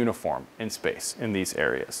non-uniform in space in these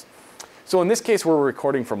areas? So in this case, we're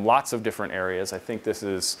recording from lots of different areas. I think this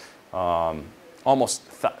is almost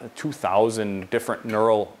 2,000 different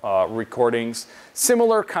neural recordings.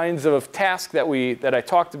 Similar kinds of tasks that I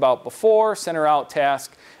talked about before, center out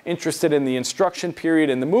task, interested in the instruction period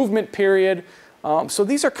and the movement period. So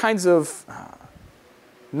these are kinds of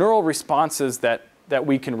neural responses that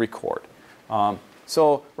we can record.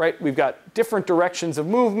 So, right, we've got different directions of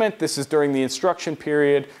movement. This is during the instruction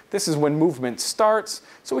period. This is when movement starts.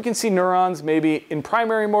 So we can see neurons maybe in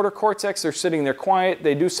primary motor cortex, they're sitting there quiet.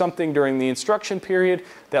 They do something during the instruction period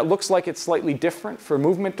that looks like it's slightly different for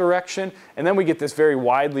movement direction. And then we get this very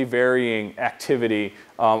widely varying activity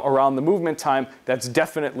around the movement time that's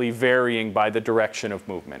definitely varying by the direction of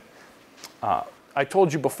movement. I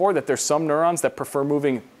told you before that there's some neurons that prefer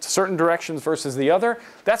moving certain directions versus the other.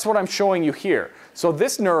 That's what I'm showing you here. So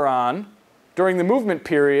this neuron, during the movement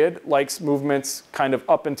period, likes movements kind of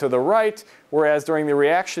up and to the right, whereas during the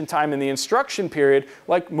reaction time in the instruction period,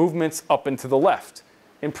 like movements up and to the left.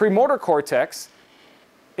 In premotor cortex,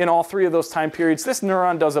 in all three of those time periods, this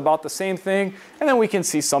neuron does about the same thing, and then we can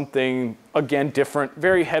see something, again, different,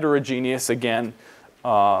 very heterogeneous again,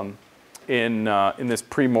 in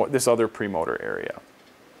this other premotor area.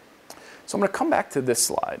 So I'm going to come back to this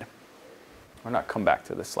slide. Or not come back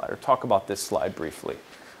to this slide, or talk about this slide briefly.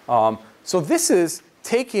 So this is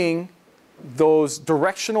taking those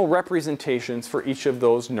directional representations for each of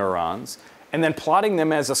those neurons and then plotting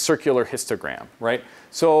them as a circular histogram, right?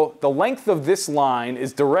 So the length of this line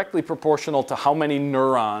is directly proportional to how many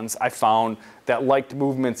neurons I found that liked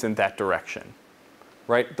movements in that direction,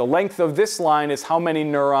 right? The length of this line is how many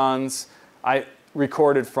neurons I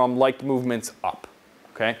recorded from liked movements up,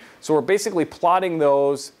 okay? So we're basically plotting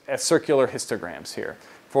those as circular histograms here.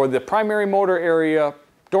 For the primary motor area,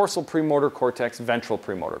 dorsal premotor cortex, ventral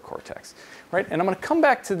premotor cortex, right? And I'm going to come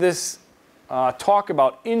back to this talk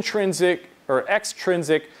about intrinsic or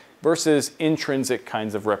extrinsic versus intrinsic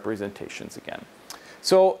kinds of representations again.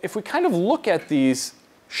 So if we kind of look at these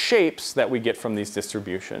shapes that we get from these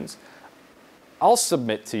distributions, I'll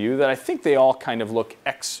submit to you that I think they all kind of look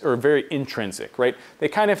very intrinsic, right? They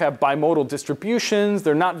kind of have bimodal distributions.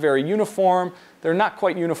 They're not very uniform. They're not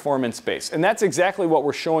quite uniform in space. And that's exactly what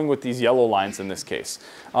we're showing with these yellow lines in this case.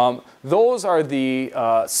 Those are the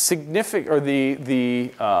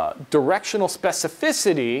directional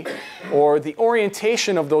specificity or the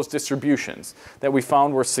orientation of those distributions that we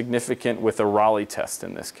found were significant with a Raleigh test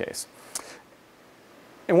in this case.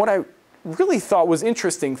 And what I really thought was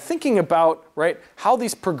interesting, thinking about, right, how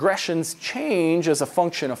these progressions change as a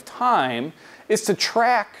function of time, is to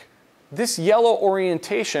track this yellow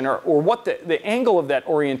orientation, or what the angle of that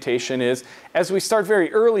orientation is as we start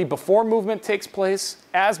very early before movement takes place,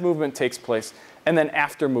 as movement takes place, and then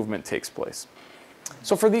after movement takes place.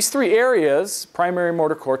 So for these three areas, primary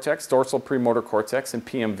motor cortex, dorsal premotor cortex, and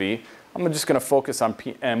PMV, I'm just going to focus on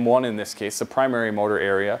M1 in this case, the primary motor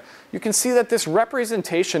area. You can see that this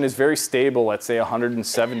representation is very stable at, say,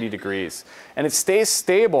 170 degrees. And it stays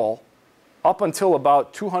stable up until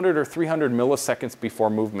about 200 or 300 milliseconds before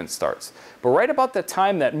movement starts. But right about the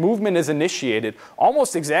time that movement is initiated,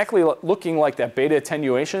 almost exactly looking like that beta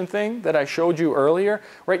attenuation thing that I showed you earlier,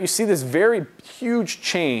 right, you see this very huge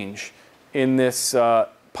change in this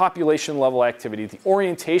population level activity. The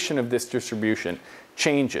orientation of this distribution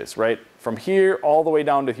changes, right, from here all the way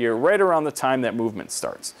down to here, right around the time that movement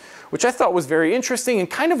starts, which I thought was very interesting and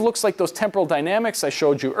kind of looks like those temporal dynamics I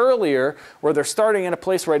showed you earlier, where they're starting in a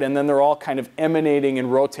place, right, and then they're all kind of emanating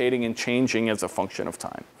and rotating and changing as a function of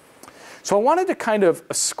time. So I wanted to kind of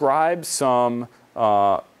ascribe some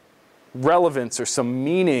relevance or some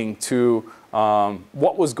meaning to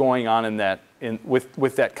what was going on in that,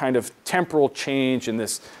 with that kind of temporal change in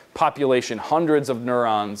this population, hundreds of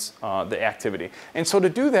neurons, the activity. And so to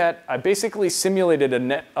do that, I basically simulated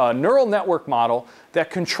a neural network model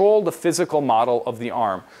that controlled the physical model of the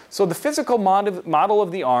arm. So the physical model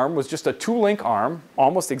of the arm was just a two-link arm,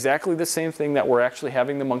 almost exactly the same thing that we're actually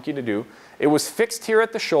having the monkey to do. It was fixed here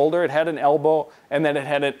at the shoulder, it had an elbow, and then it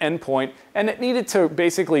had an endpoint, and it needed to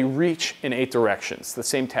basically reach in 8 directions, the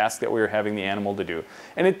same task that we were having the animal to do.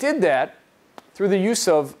 And it did that through the use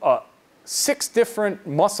of 6 different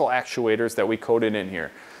muscle actuators that we coded in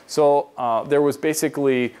here. So there was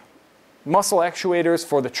basically muscle actuators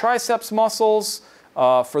for the triceps muscles,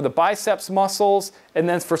 for the biceps muscles, and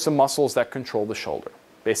then for some muscles that control the shoulder.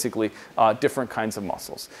 Basically, different kinds of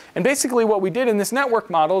muscles. And basically what we did in this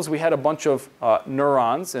network model is we had a bunch of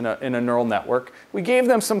neurons in a neural network. We gave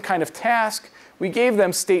them some kind of task. We gave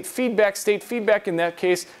them state feedback. State feedback in that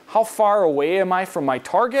case, how far away am I from my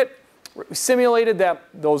target? We simulated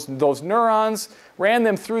those neurons, ran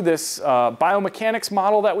them through this biomechanics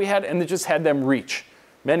model that we had, and just had them reach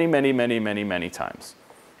many, many, many, many, many times.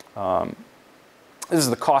 This is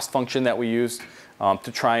the cost function that we used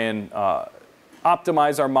to try and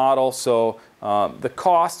optimize our model. So the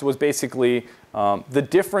cost was basically the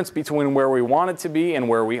difference between where we wanted to be and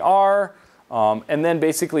where we are, and then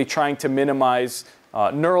basically trying to minimize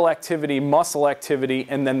neural activity, muscle activity,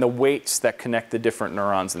 and then the weights that connect the different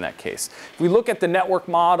neurons in that case. If we look at the network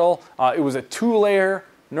model, it was a 2-layer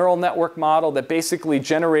neural network model that basically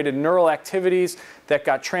generated neural activities that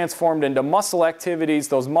got transformed into muscle activities.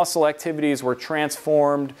 Those muscle activities were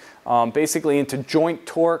transformed basically into joint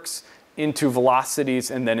torques, into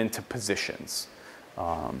velocities, and then into positions.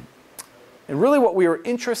 And really what we were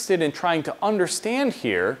interested in trying to understand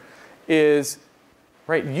here is,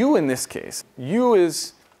 right, U in this case. U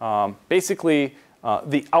is basically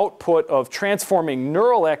the output of transforming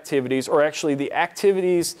neural activities, or actually the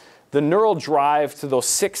activities, the neural drive to those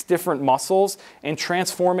 6 different muscles, and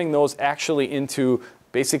transforming those actually into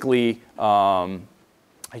basically, I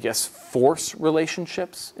guess, force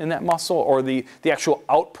relationships in that muscle, or the actual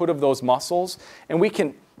output of those muscles. And we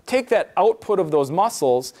can take that output of those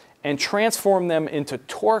muscles and transform them into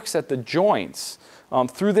torques at the joints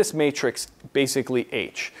through this matrix, basically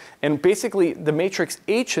H. And basically, the matrix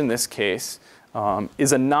H in this case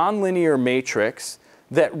is a nonlinear matrix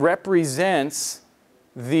that represents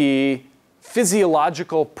the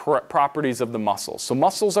physiological properties of the muscles. So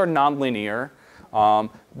muscles are nonlinear.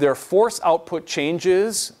 Their force output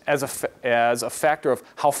changes as a factor of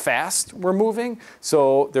how fast we're moving.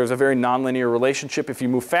 So there's a very nonlinear relationship. If you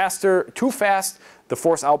move too fast, the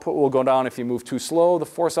force output will go down. If you move too slow, the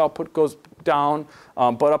force output goes down.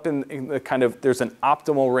 But up in the kind of, there's an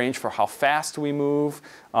optimal range for how fast we move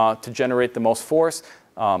to generate the most force.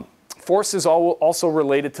 Force is also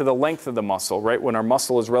related to the length of the muscle, right? When our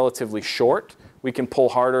muscle is relatively short, we can pull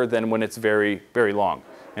harder than when it's very, very long.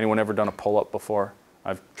 Anyone ever done a pull-up before?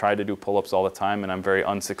 I've tried to do pull-ups all the time, and I'm very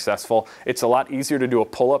unsuccessful. It's a lot easier to do a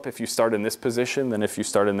pull-up if you start in this position than if you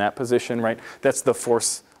start in that position, right? That's the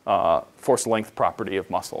force length property of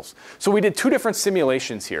muscles. So we did 2 different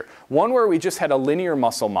simulations here. One where we just had a linear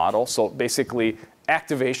muscle model. So basically,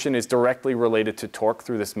 activation is directly related to torque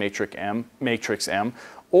through this matrix M.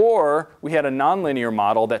 Or we had a nonlinear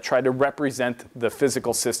model that tried to represent the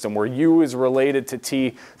physical system, where U is related to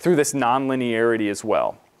T through this nonlinearity as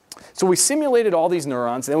well. So we simulated all these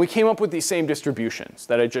neurons, and then we came up with these same distributions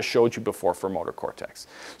that I just showed you before for motor cortex.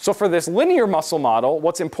 So for this linear muscle model,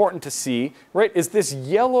 what's important to see, right, is this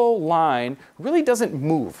yellow line really doesn't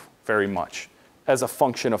move very much as a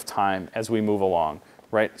function of time as we move along.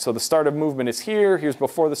 Right? So the start of movement is here. Here's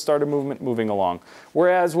before the start of movement, moving along.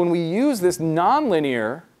 Whereas when we use this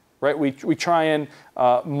nonlinear, right, we try and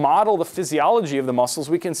model the physiology of the muscles,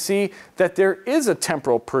 we can see that there is a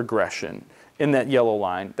temporal progression in that yellow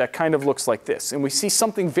line that kind of looks like this. And we see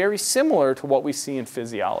something very similar to what we see in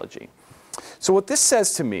physiology. So what this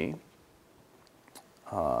says to me,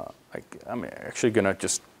 I'm actually going to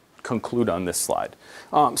just conclude on this slide.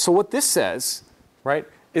 So what this says, right,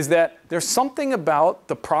 is that there's something about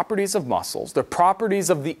the properties of muscles, the properties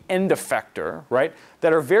of the end effector, right,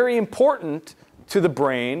 that are very important to the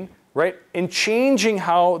brain, right, in changing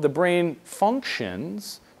how the brain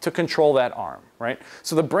functions to control that arm, right?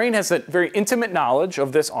 So the brain has a very intimate knowledge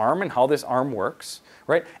of this arm and how this arm works,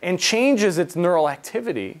 right, and changes its neural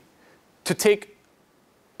activity to take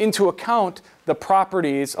into account the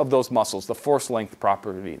properties of those muscles, the force length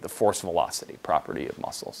property, the force velocity property of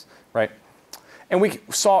muscles, right? And we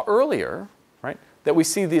saw earlier, right, that we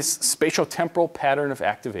see this spatiotemporal pattern of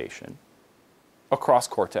activation across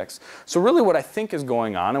cortex. So really what I think is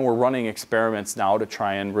going on, and we're running experiments now to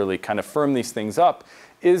try and really kind of firm these things up,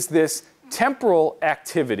 is this temporal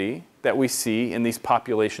activity that we see in these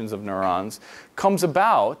populations of neurons comes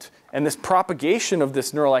about, and this propagation of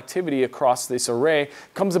this neural activity across this array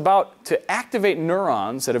comes about to activate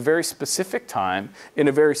neurons at a very specific time in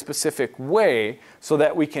a very specific way so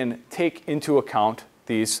that we can take into account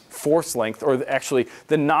these force length, or actually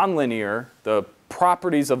the nonlinear, the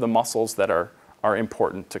properties of the muscles that are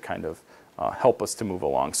important to kind of help us to move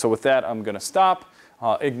along. So with that, I'm going to stop,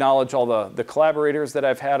 acknowledge all the collaborators that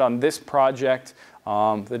I've had on this project,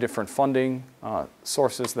 the different funding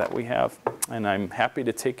sources that we have, and I'm happy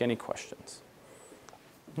to take any questions.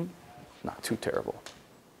 Not too terrible.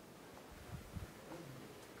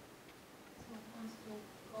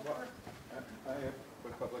 I have a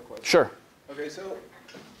couple of questions. Sure. Okay, so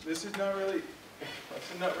this is not really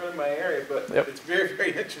my area, but it's very,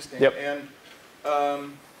 very interesting. Yep. And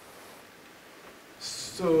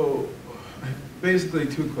so basically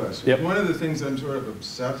 2 questions. Yep. One of the things I'm sort of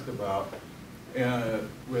obsessed about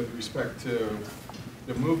with respect to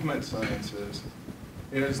the movement sciences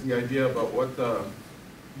is the idea about what the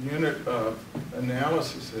unit of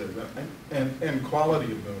analysis is and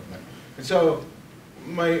quality of movement. And so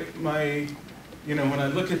my when I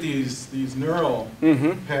look at these neural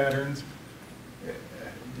patterns,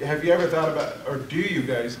 have you ever thought about, or do you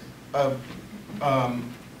guys,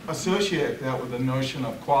 associate that with the notion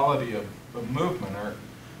of quality of movement,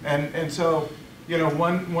 and so, you know,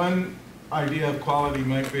 one idea of quality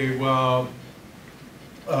might be, well,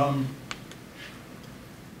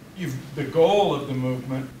 the goal of the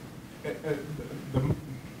movement, the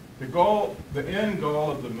end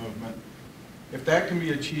goal of the movement, if that can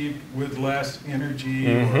be achieved with less energy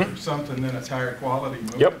or something, then it's higher quality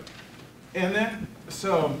movement. Yep. And then,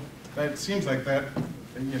 so it seems like that,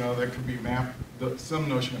 you know, that could be mapped, some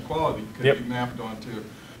notion of quality could be mapped onto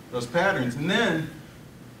those patterns. And then,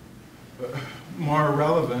 more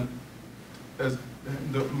relevant,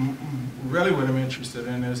 really what I'm interested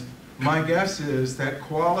in is, my guess is that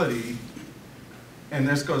quality, and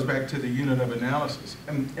this goes back to the unit of analysis,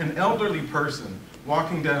 an elderly person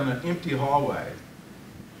walking down an empty hallway,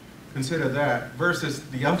 consider that, versus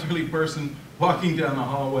the elderly person walking down a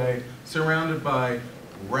hallway surrounded by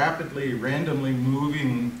rapidly, randomly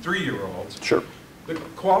moving 3-year-olds. Sure. The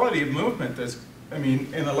quality of movement is, I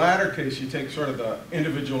mean, in the latter case, you take sort of the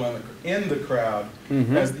individual in the crowd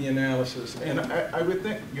as the analysis, and I would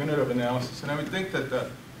think, unit of analysis, and I would think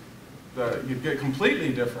that you'd get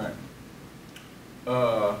completely different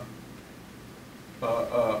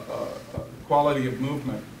quality of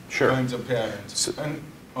movement kinds of patterns.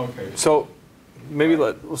 So maybe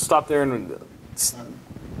we'll stop there and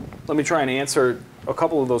let me try and answer a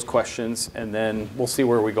couple of those questions, and then we'll see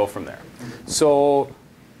where we go from there. So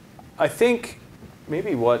I think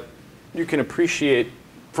maybe what you can appreciate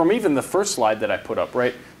from even the first slide that I put up,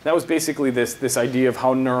 right? That was basically this idea of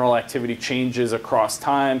how neural activity changes across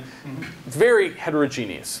time. It's very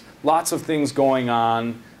heterogeneous. Lots of things going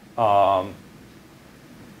on,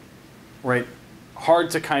 right?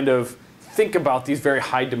 Hard to kind of think about these very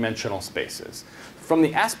high-dimensional spaces. From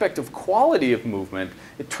the aspect of quality of movement,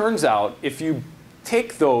 it turns out if you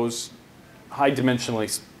take those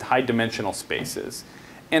high-dimensional spaces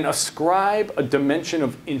and ascribe a dimension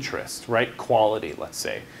of interest, right? Quality, let's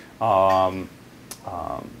say,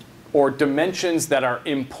 or dimensions that are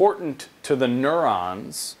important to the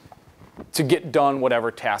neurons to get done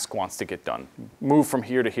whatever task wants to get done. Move from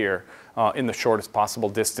here to here in the shortest possible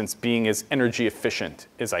distance, being as energy efficient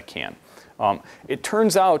as I can. It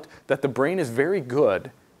turns out that the brain is very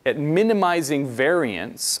good at minimizing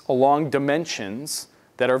variance along dimensions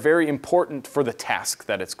that are very important for the task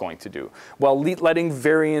that it's going to do, while letting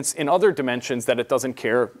variance in other dimensions that it doesn't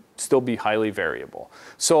care still be highly variable.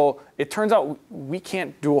 So it turns out we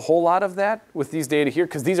can't do a whole lot of that with these data here,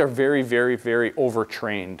 because these are very, very, very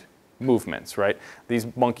overtrained movements, right? These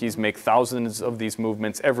monkeys make thousands of these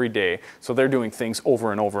movements every day, so they're doing things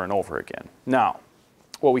over and over and over again. Now,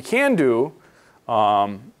 what we can do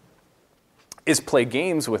is play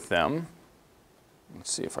games with them.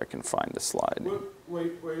 Let's see if I can find the slide.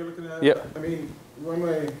 Wait, you're looking at? Yep. I mean, one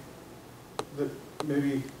way that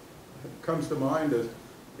maybe comes to mind is,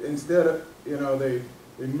 instead of, you know, they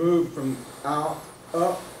move from out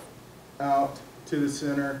to the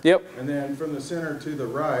center. Yep. And then from the center to the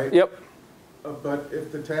right. Yep. But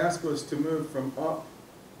if the task was to move from up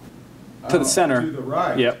to the center. To the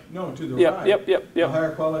right. Yep. No, to the right. Yep. The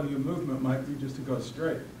higher quality of movement might be just to go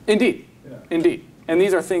straight. Indeed. Yeah. Indeed. And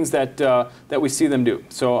these are things that, that we see them do.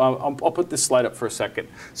 So I'll put this slide up for a second.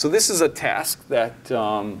 So this is a task that,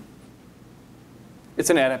 it's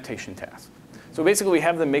an adaptation task. So basically we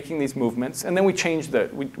have them making these movements, and then we change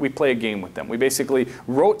we play a game with them. We basically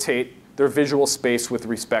rotate their visual space with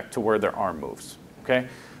respect to where their arm moves, okay?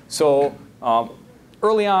 So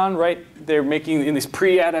early on, right, they're making, in this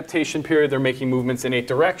pre-adaptation period, they're making movements in 8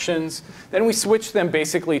 directions. Then we switch them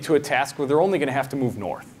basically to a task where they're only going to have to move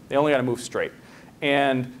north. They only got to move straight.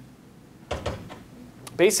 And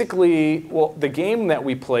basically, well, the game that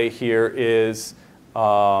we play here is,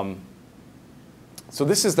 so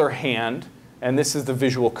this is their hand, and this is the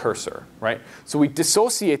visual cursor, right? So we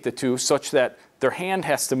dissociate the two such that their hand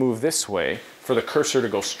has to move this way for the cursor to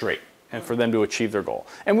go straight and for them to achieve their goal.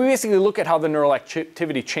 And we basically look at how the neural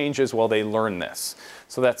activity changes while they learn this.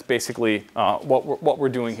 So that's basically what we're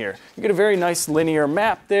doing here. You get a very nice linear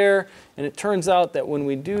map there, and it turns out that when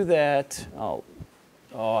we do that, oh,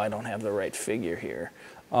 I don't have the right figure here.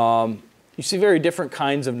 You see very different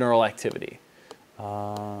kinds of neural activity.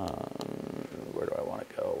 Where do I want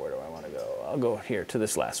to go? Where do I want to go? I'll go here to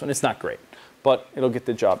this last one. It's not great, but it'll get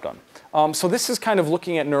the job done. So this is kind of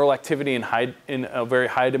looking at neural activity in a very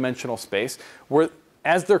high dimensional space, where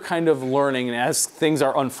as they're kind of learning and as things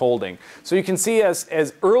are unfolding. So you can see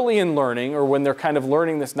as early in learning, or when they're kind of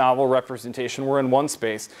learning this novel representation, we're in one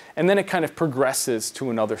space, and then it kind of progresses to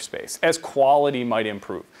another space as quality might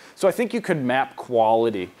improve. So I think you could map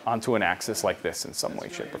quality onto an axis like this in some way,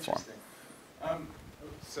 shape, or form.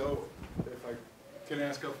 So if I can I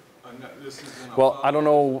ask this is Well, I don't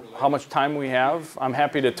know how much time we have. I'm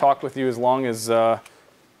happy to talk with you as long as, yeah.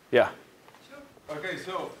 Sure. Okay,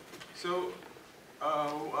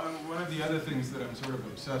 one of the other things that I'm sort of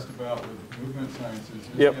obsessed about with movement sciences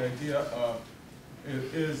is Yep. the idea of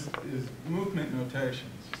is movement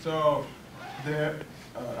notations. So there,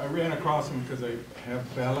 I ran across them because I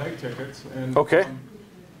have ballet tickets, and Okay.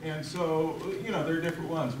 And so there are different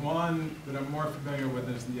ones. One that I'm more familiar with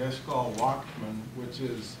is the Eshkol Wachman, which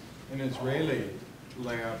is an Israeli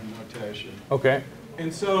lab notation. Okay.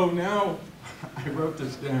 And so now I wrote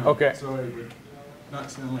this down, Okay. so I would not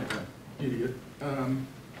sound like an idiot.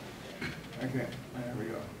 Okay, there we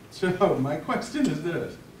go. So my question is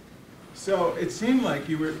this. So it seemed like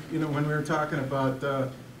you were, when we were talking about,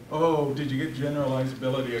 did you get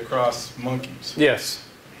generalizability across monkeys? Yes.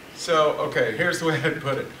 So, okay, here's the way I'd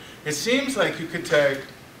put it. It seems like you could take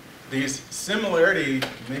these similarity,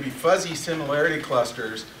 maybe fuzzy similarity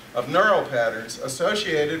clusters of neural patterns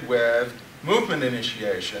associated with movement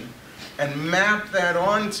initiation and map that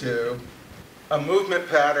onto a movement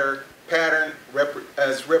pattern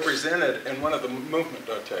as represented in one of the movement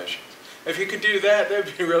notations. If you could do that, that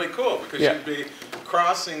would be really cool because you'd be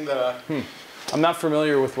crossing the... I'm not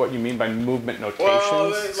familiar with what you mean by movement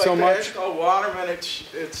notations like so much. Well, Waterman,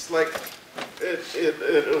 it's like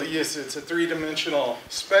it's a three-dimensional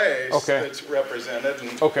space that's represented,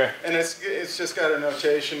 and and it's just got a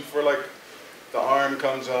notation for like the arm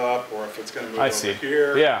comes up or if it's going to move over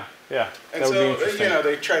here. Yeah, yeah. And so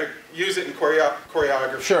they try to use it in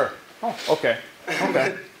choreography. Sure. Oh, okay.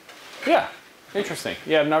 Okay. Yeah. Interesting.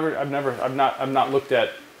 Yeah, I've not looked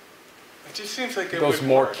at it just seems like it those would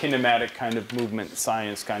more work. kinematic kind of movement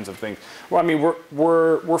science kinds of things. Well, I mean,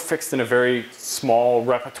 we're fixed in a very small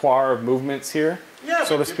repertoire of movements here,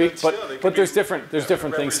 so to speak. But there's different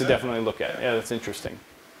things to definitely look at. Yeah, that's interesting.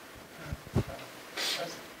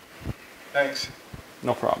 Thanks.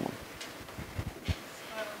 No problem.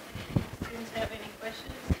 Students have any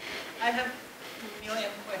questions? I have a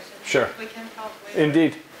million questions. Sure. We can talk later.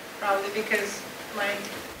 Indeed. Probably because my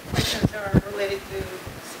questions are related to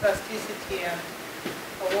spasticity and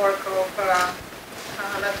the work of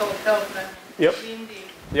Anatol Feldman, Yep. Lindy,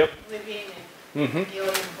 Yep. Levine, Mm-hmm. Yale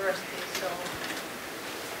University. So,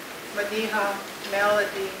 Madiha,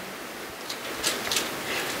 Melody.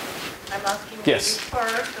 I'm asking Yes. you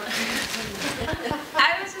first.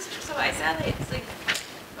 I was just, so I said that it's like,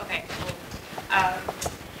 okay, cool.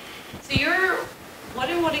 So what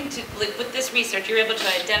are you wanting to, like with this research, you're able to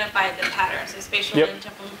identify the patterns, the spatial and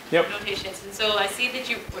temporal notations. And so I see that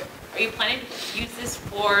are you planning to use this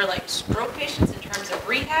for like stroke patients in terms of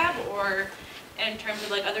rehab or in terms of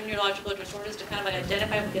like other neurological disorders to kind of like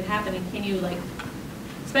identify what can happen and can you like,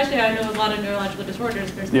 especially I know a lot of neurological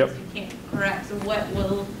disorders, there's things you can't correct. So what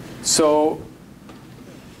will... So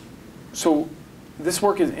this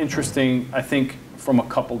work is interesting, I think, from a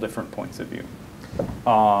couple different points of view.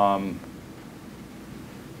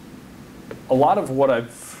 A lot of what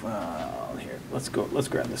I've here, let's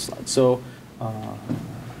grab this slide. So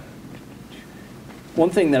one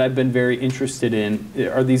thing that I've been very interested in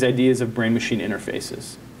are these ideas of brain-machine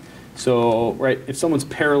interfaces. So, right, if someone's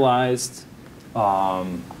paralyzed,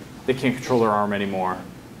 they can't control their arm anymore.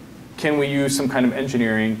 Can we use some kind of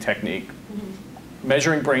engineering technique,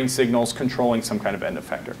 measuring brain signals, controlling some kind of end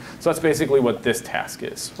effector? So that's basically what this task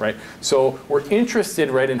is, right? So we're interested,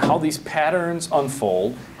 right, in how these patterns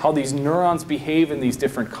unfold, how these neurons behave in these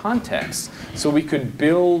different contexts, so we could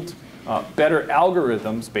build better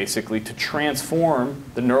algorithms, basically, to transform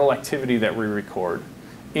the neural activity that we record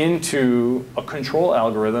into a control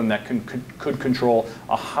algorithm that could control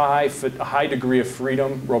a high degree of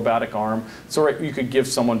freedom robotic arm, so right, you could give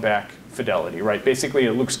someone back fidelity, right? Basically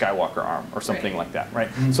a Luke Skywalker arm or something like that, right?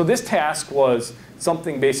 Mm-hmm. So this task was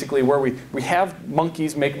something basically where we have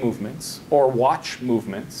monkeys make movements or watch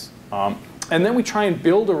movements, and then we try and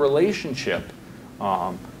build a relationship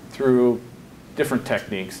through different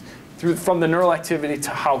techniques from the neural activity to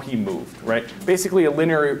how he moved, right? Basically a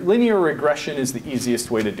linear regression is the easiest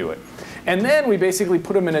way to do it. And then we basically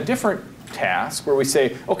put him in a different task where we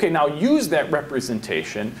say, okay, now use that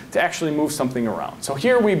representation to actually move something around. So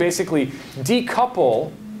here we basically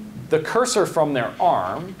decouple the cursor from their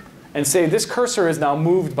arm and say this cursor is now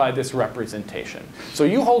moved by this representation. So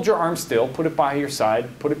you hold your arm still, put it by your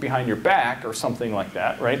side, put it behind your back or something like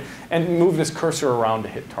that, right? And move this cursor around to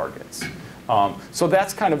hit targets. So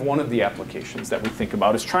that's kind of one of the applications that we think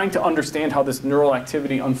about, is trying to understand how this neural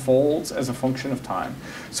activity unfolds as a function of time.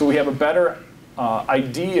 So we have a better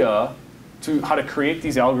idea to how to create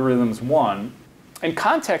these algorithms, one, And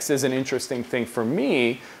context is an interesting thing for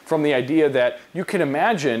me from the idea that you can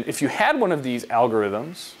imagine if you had one of these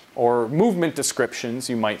algorithms or movement descriptions,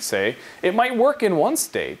 you might say, it might work in one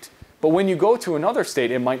state, but when you go to another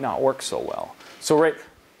state, it might not work so well. So, right,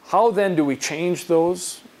 how then do we change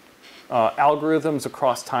those algorithms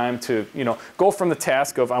across time to, go from the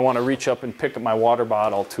task of I want to reach up and pick up my water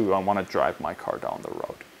bottle to I want to drive my car down the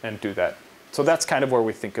road and do that. So that's kind of where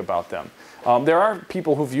we think about them. There are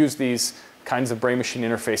people who've used these kinds of brain-machine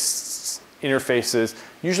interfaces,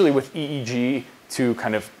 usually with EEG, to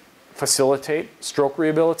kind of facilitate stroke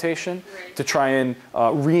rehabilitation, right, to try and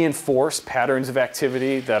reinforce patterns of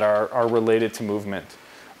activity that are related to movement.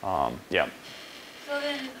 Yeah. So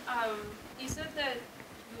then, you said that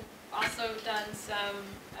you've also done some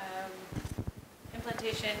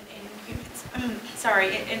implantation in humans.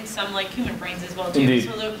 Sorry, in some like human brains as well too. Indeed.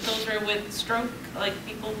 So those are with stroke, like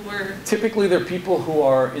people who were. Typically, they're people who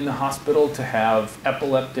are in the hospital to have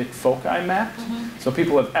epileptic foci mapped. Mm-hmm. So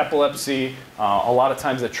people with epilepsy, a lot of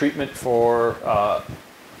times the treatment for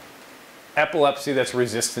epilepsy that's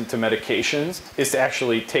resistant to medications is to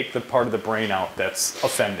actually take the part of the brain out that's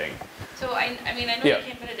offending. So I mean, I know Yeah. you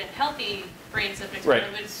can't put it in healthy brain subjects, Right. but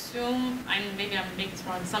I would assume, maybe I'm making this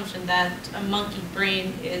wrong assumption, that a monkey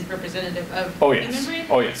brain is representative of Oh human yes. brain?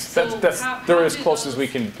 Oh yes. So That's how they're as do close as we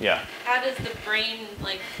those- can. Yeah. How does the brain,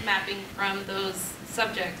 like mapping from those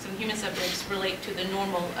subjects and human subjects, relate to the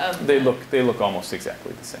normal of? They look almost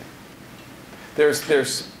exactly the same. There's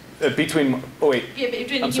between Yeah,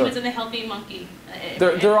 between the I'm humans sorry. and the healthy monkey.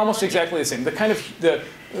 They're almost exactly the same. The kind of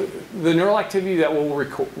the neural activity that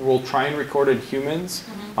we'll try and record in humans.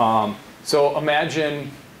 Mm-hmm. So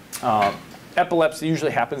imagine epilepsy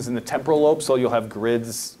usually happens in the temporal lobe, so you'll have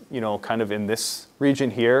grids, kind of in this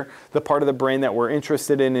region here. The part of the brain that we're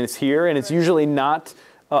interested in is here, and it's usually not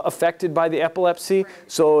affected by the epilepsy.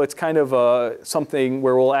 So it's kind of something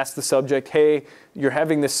where we'll ask the subject, hey, you're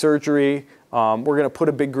having this surgery. We're going to put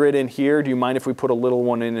a big grid in here. Do you mind if we put a little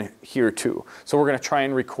one in here too? So we're going to try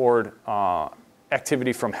and record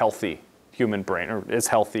activity from healthy human brain, or as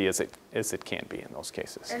healthy as it can be in those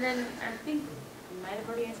cases. And then I think you might have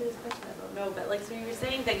already answered this question, I don't know, but like, so you were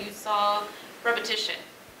saying that you saw repetition.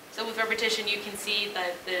 So with repetition, you can see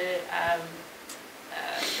that there's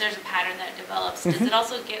a pattern that develops. Does it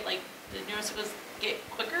also get, like, the neurosignals get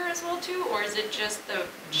quicker as well too, or is it just the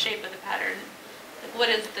shape of the pattern? Like, what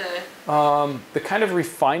is the kind of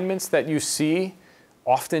refinements that you see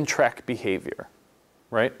often track behavior,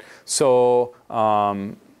 right? So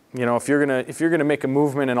if you're gonna make a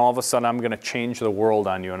movement and all of a sudden I'm gonna change the world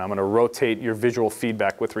on you and I'm gonna rotate your visual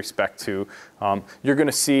feedback with respect to, you're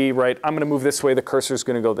gonna see, right, I'm gonna move this way, the cursor's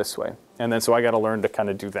gonna go this way. And then so I gotta learn to kind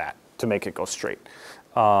of do that to make it go straight.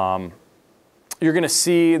 You're gonna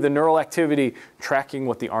see the neural activity tracking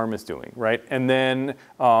what the arm is doing, right? And then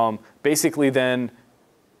basically then,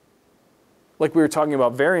 like we were talking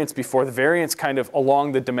about variance before, the variance kind of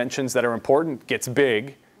along the dimensions that are important gets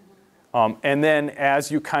big. And then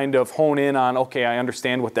as you kind of hone in on, okay, I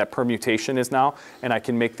understand what that permutation is now, and I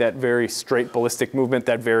can make that very straight ballistic movement,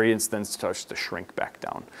 that variance then starts to shrink back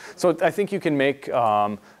down. So I think you can make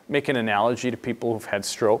an analogy to people who've had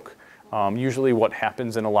stroke. Usually what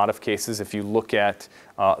happens in a lot of cases, if you look at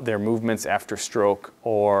their movements after stroke,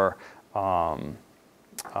 or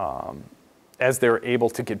as they're able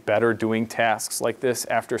to get better doing tasks like this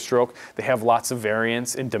after stroke, they have lots of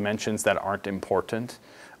variance in dimensions that aren't important.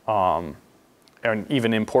 And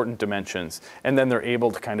even important dimensions, and then they're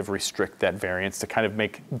able to kind of restrict that variance to kind of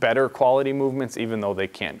make better quality movements, even though they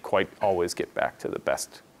can't quite always get back to the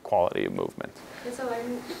best quality of movement. And so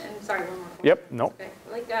I'm sorry, one more thing. Yep, nope. Okay.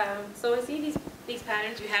 Like, so I see these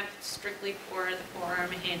patterns you have strictly for the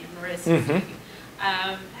forearm, hand, and wrist. Mhm.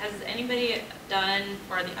 Has anybody done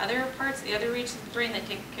for the other parts, the other regions of the brain that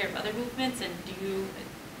take care of other movements, and do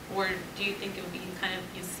you think it would be kind of,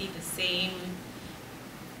 you see the same,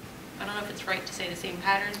 I don't know if it's right to say the same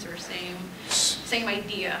patterns or same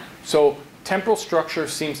idea. So temporal structure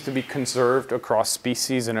seems to be conserved across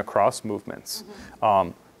species and across movements.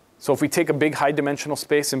 Mm-hmm. So if we take a big high dimensional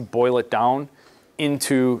space and boil it down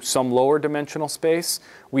into some lower dimensional space,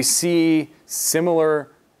 we see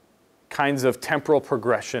similar kinds of temporal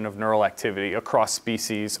progression of neural activity across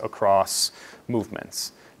species, across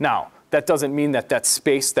movements. Now, that doesn't mean that that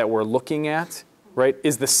space that we're looking at, right,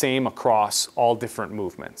 is the same across all different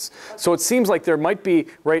movements. So it seems like there might be,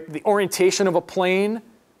 right, the orientation of a plane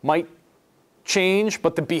might change,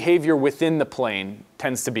 but the behavior within the plane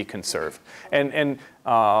tends to be conserved. And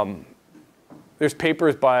there's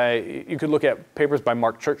papers you could look at papers by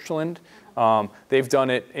Mark Churchland. They've done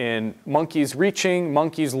it in monkeys reaching,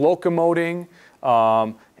 monkeys locomoting,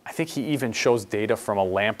 I think he even shows data from a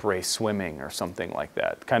lamprey swimming or something like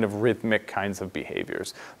that, kind of rhythmic kinds of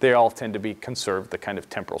behaviors. They all tend to be conserved. The kind of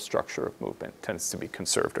temporal structure of movement tends to be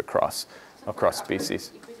conserved across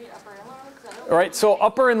species. All right, so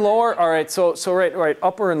upper and lower. All right, so right,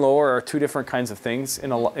 upper and lower are two different kinds of things.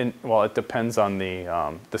 Well, it depends on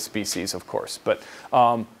the species, of course. But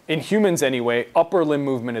in humans, anyway, upper limb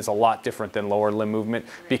movement is a lot different than lower limb movement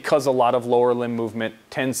because a lot of lower limb movement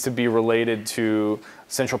tends to be related to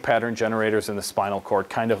central pattern generators in the spinal cord,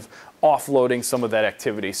 kind of offloading some of that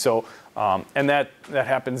activity. So, and that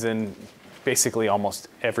happens in basically almost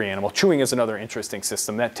every animal. Chewing is another interesting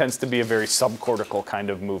system. That tends to be a very subcortical kind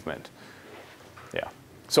of movement. Yeah.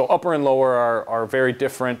 So upper and lower are very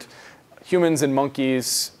different. Humans and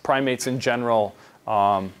monkeys, primates in general,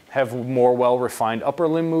 have more well-refined upper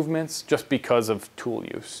limb movements just because of tool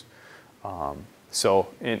use. So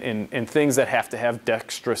in things that have to have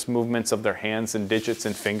dexterous movements of their hands and digits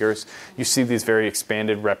and fingers, you see these very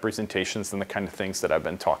expanded representations and the kind of things that I've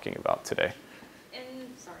been talking about today.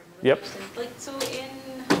 Yep. Like, so in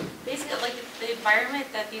basically, like, the environment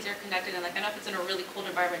that these are conducted in, like, I know if it's in a really cold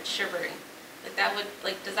environment, shivering, like, that would,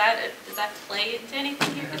 like, does that play into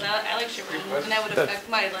anything here? Because I like shivering, and that would affect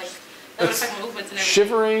my, like, that would affect my movements and everything.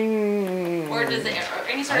 Shivering. Or does it, or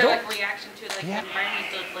any sort of, like, reaction to, like, the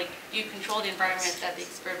environment, like, you control the environment that the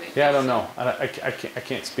experiment. Yeah, I don't know. I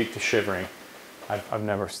can't speak to shivering. I've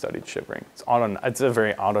never studied shivering. It's a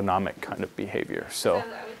very autonomic kind of behavior. So. I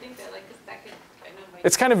would think that, like, that could kind of, like,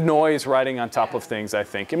 it's kind of noise riding on top of things, I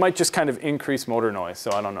think. It might just kind of increase motor noise,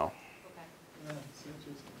 so I don't know.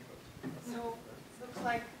 So, looks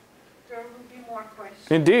like there will be more questions.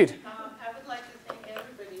 Indeed. I would like to thank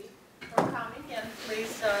everybody for coming, and please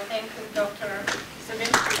thank Dr.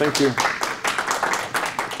 Suminski. Thank you.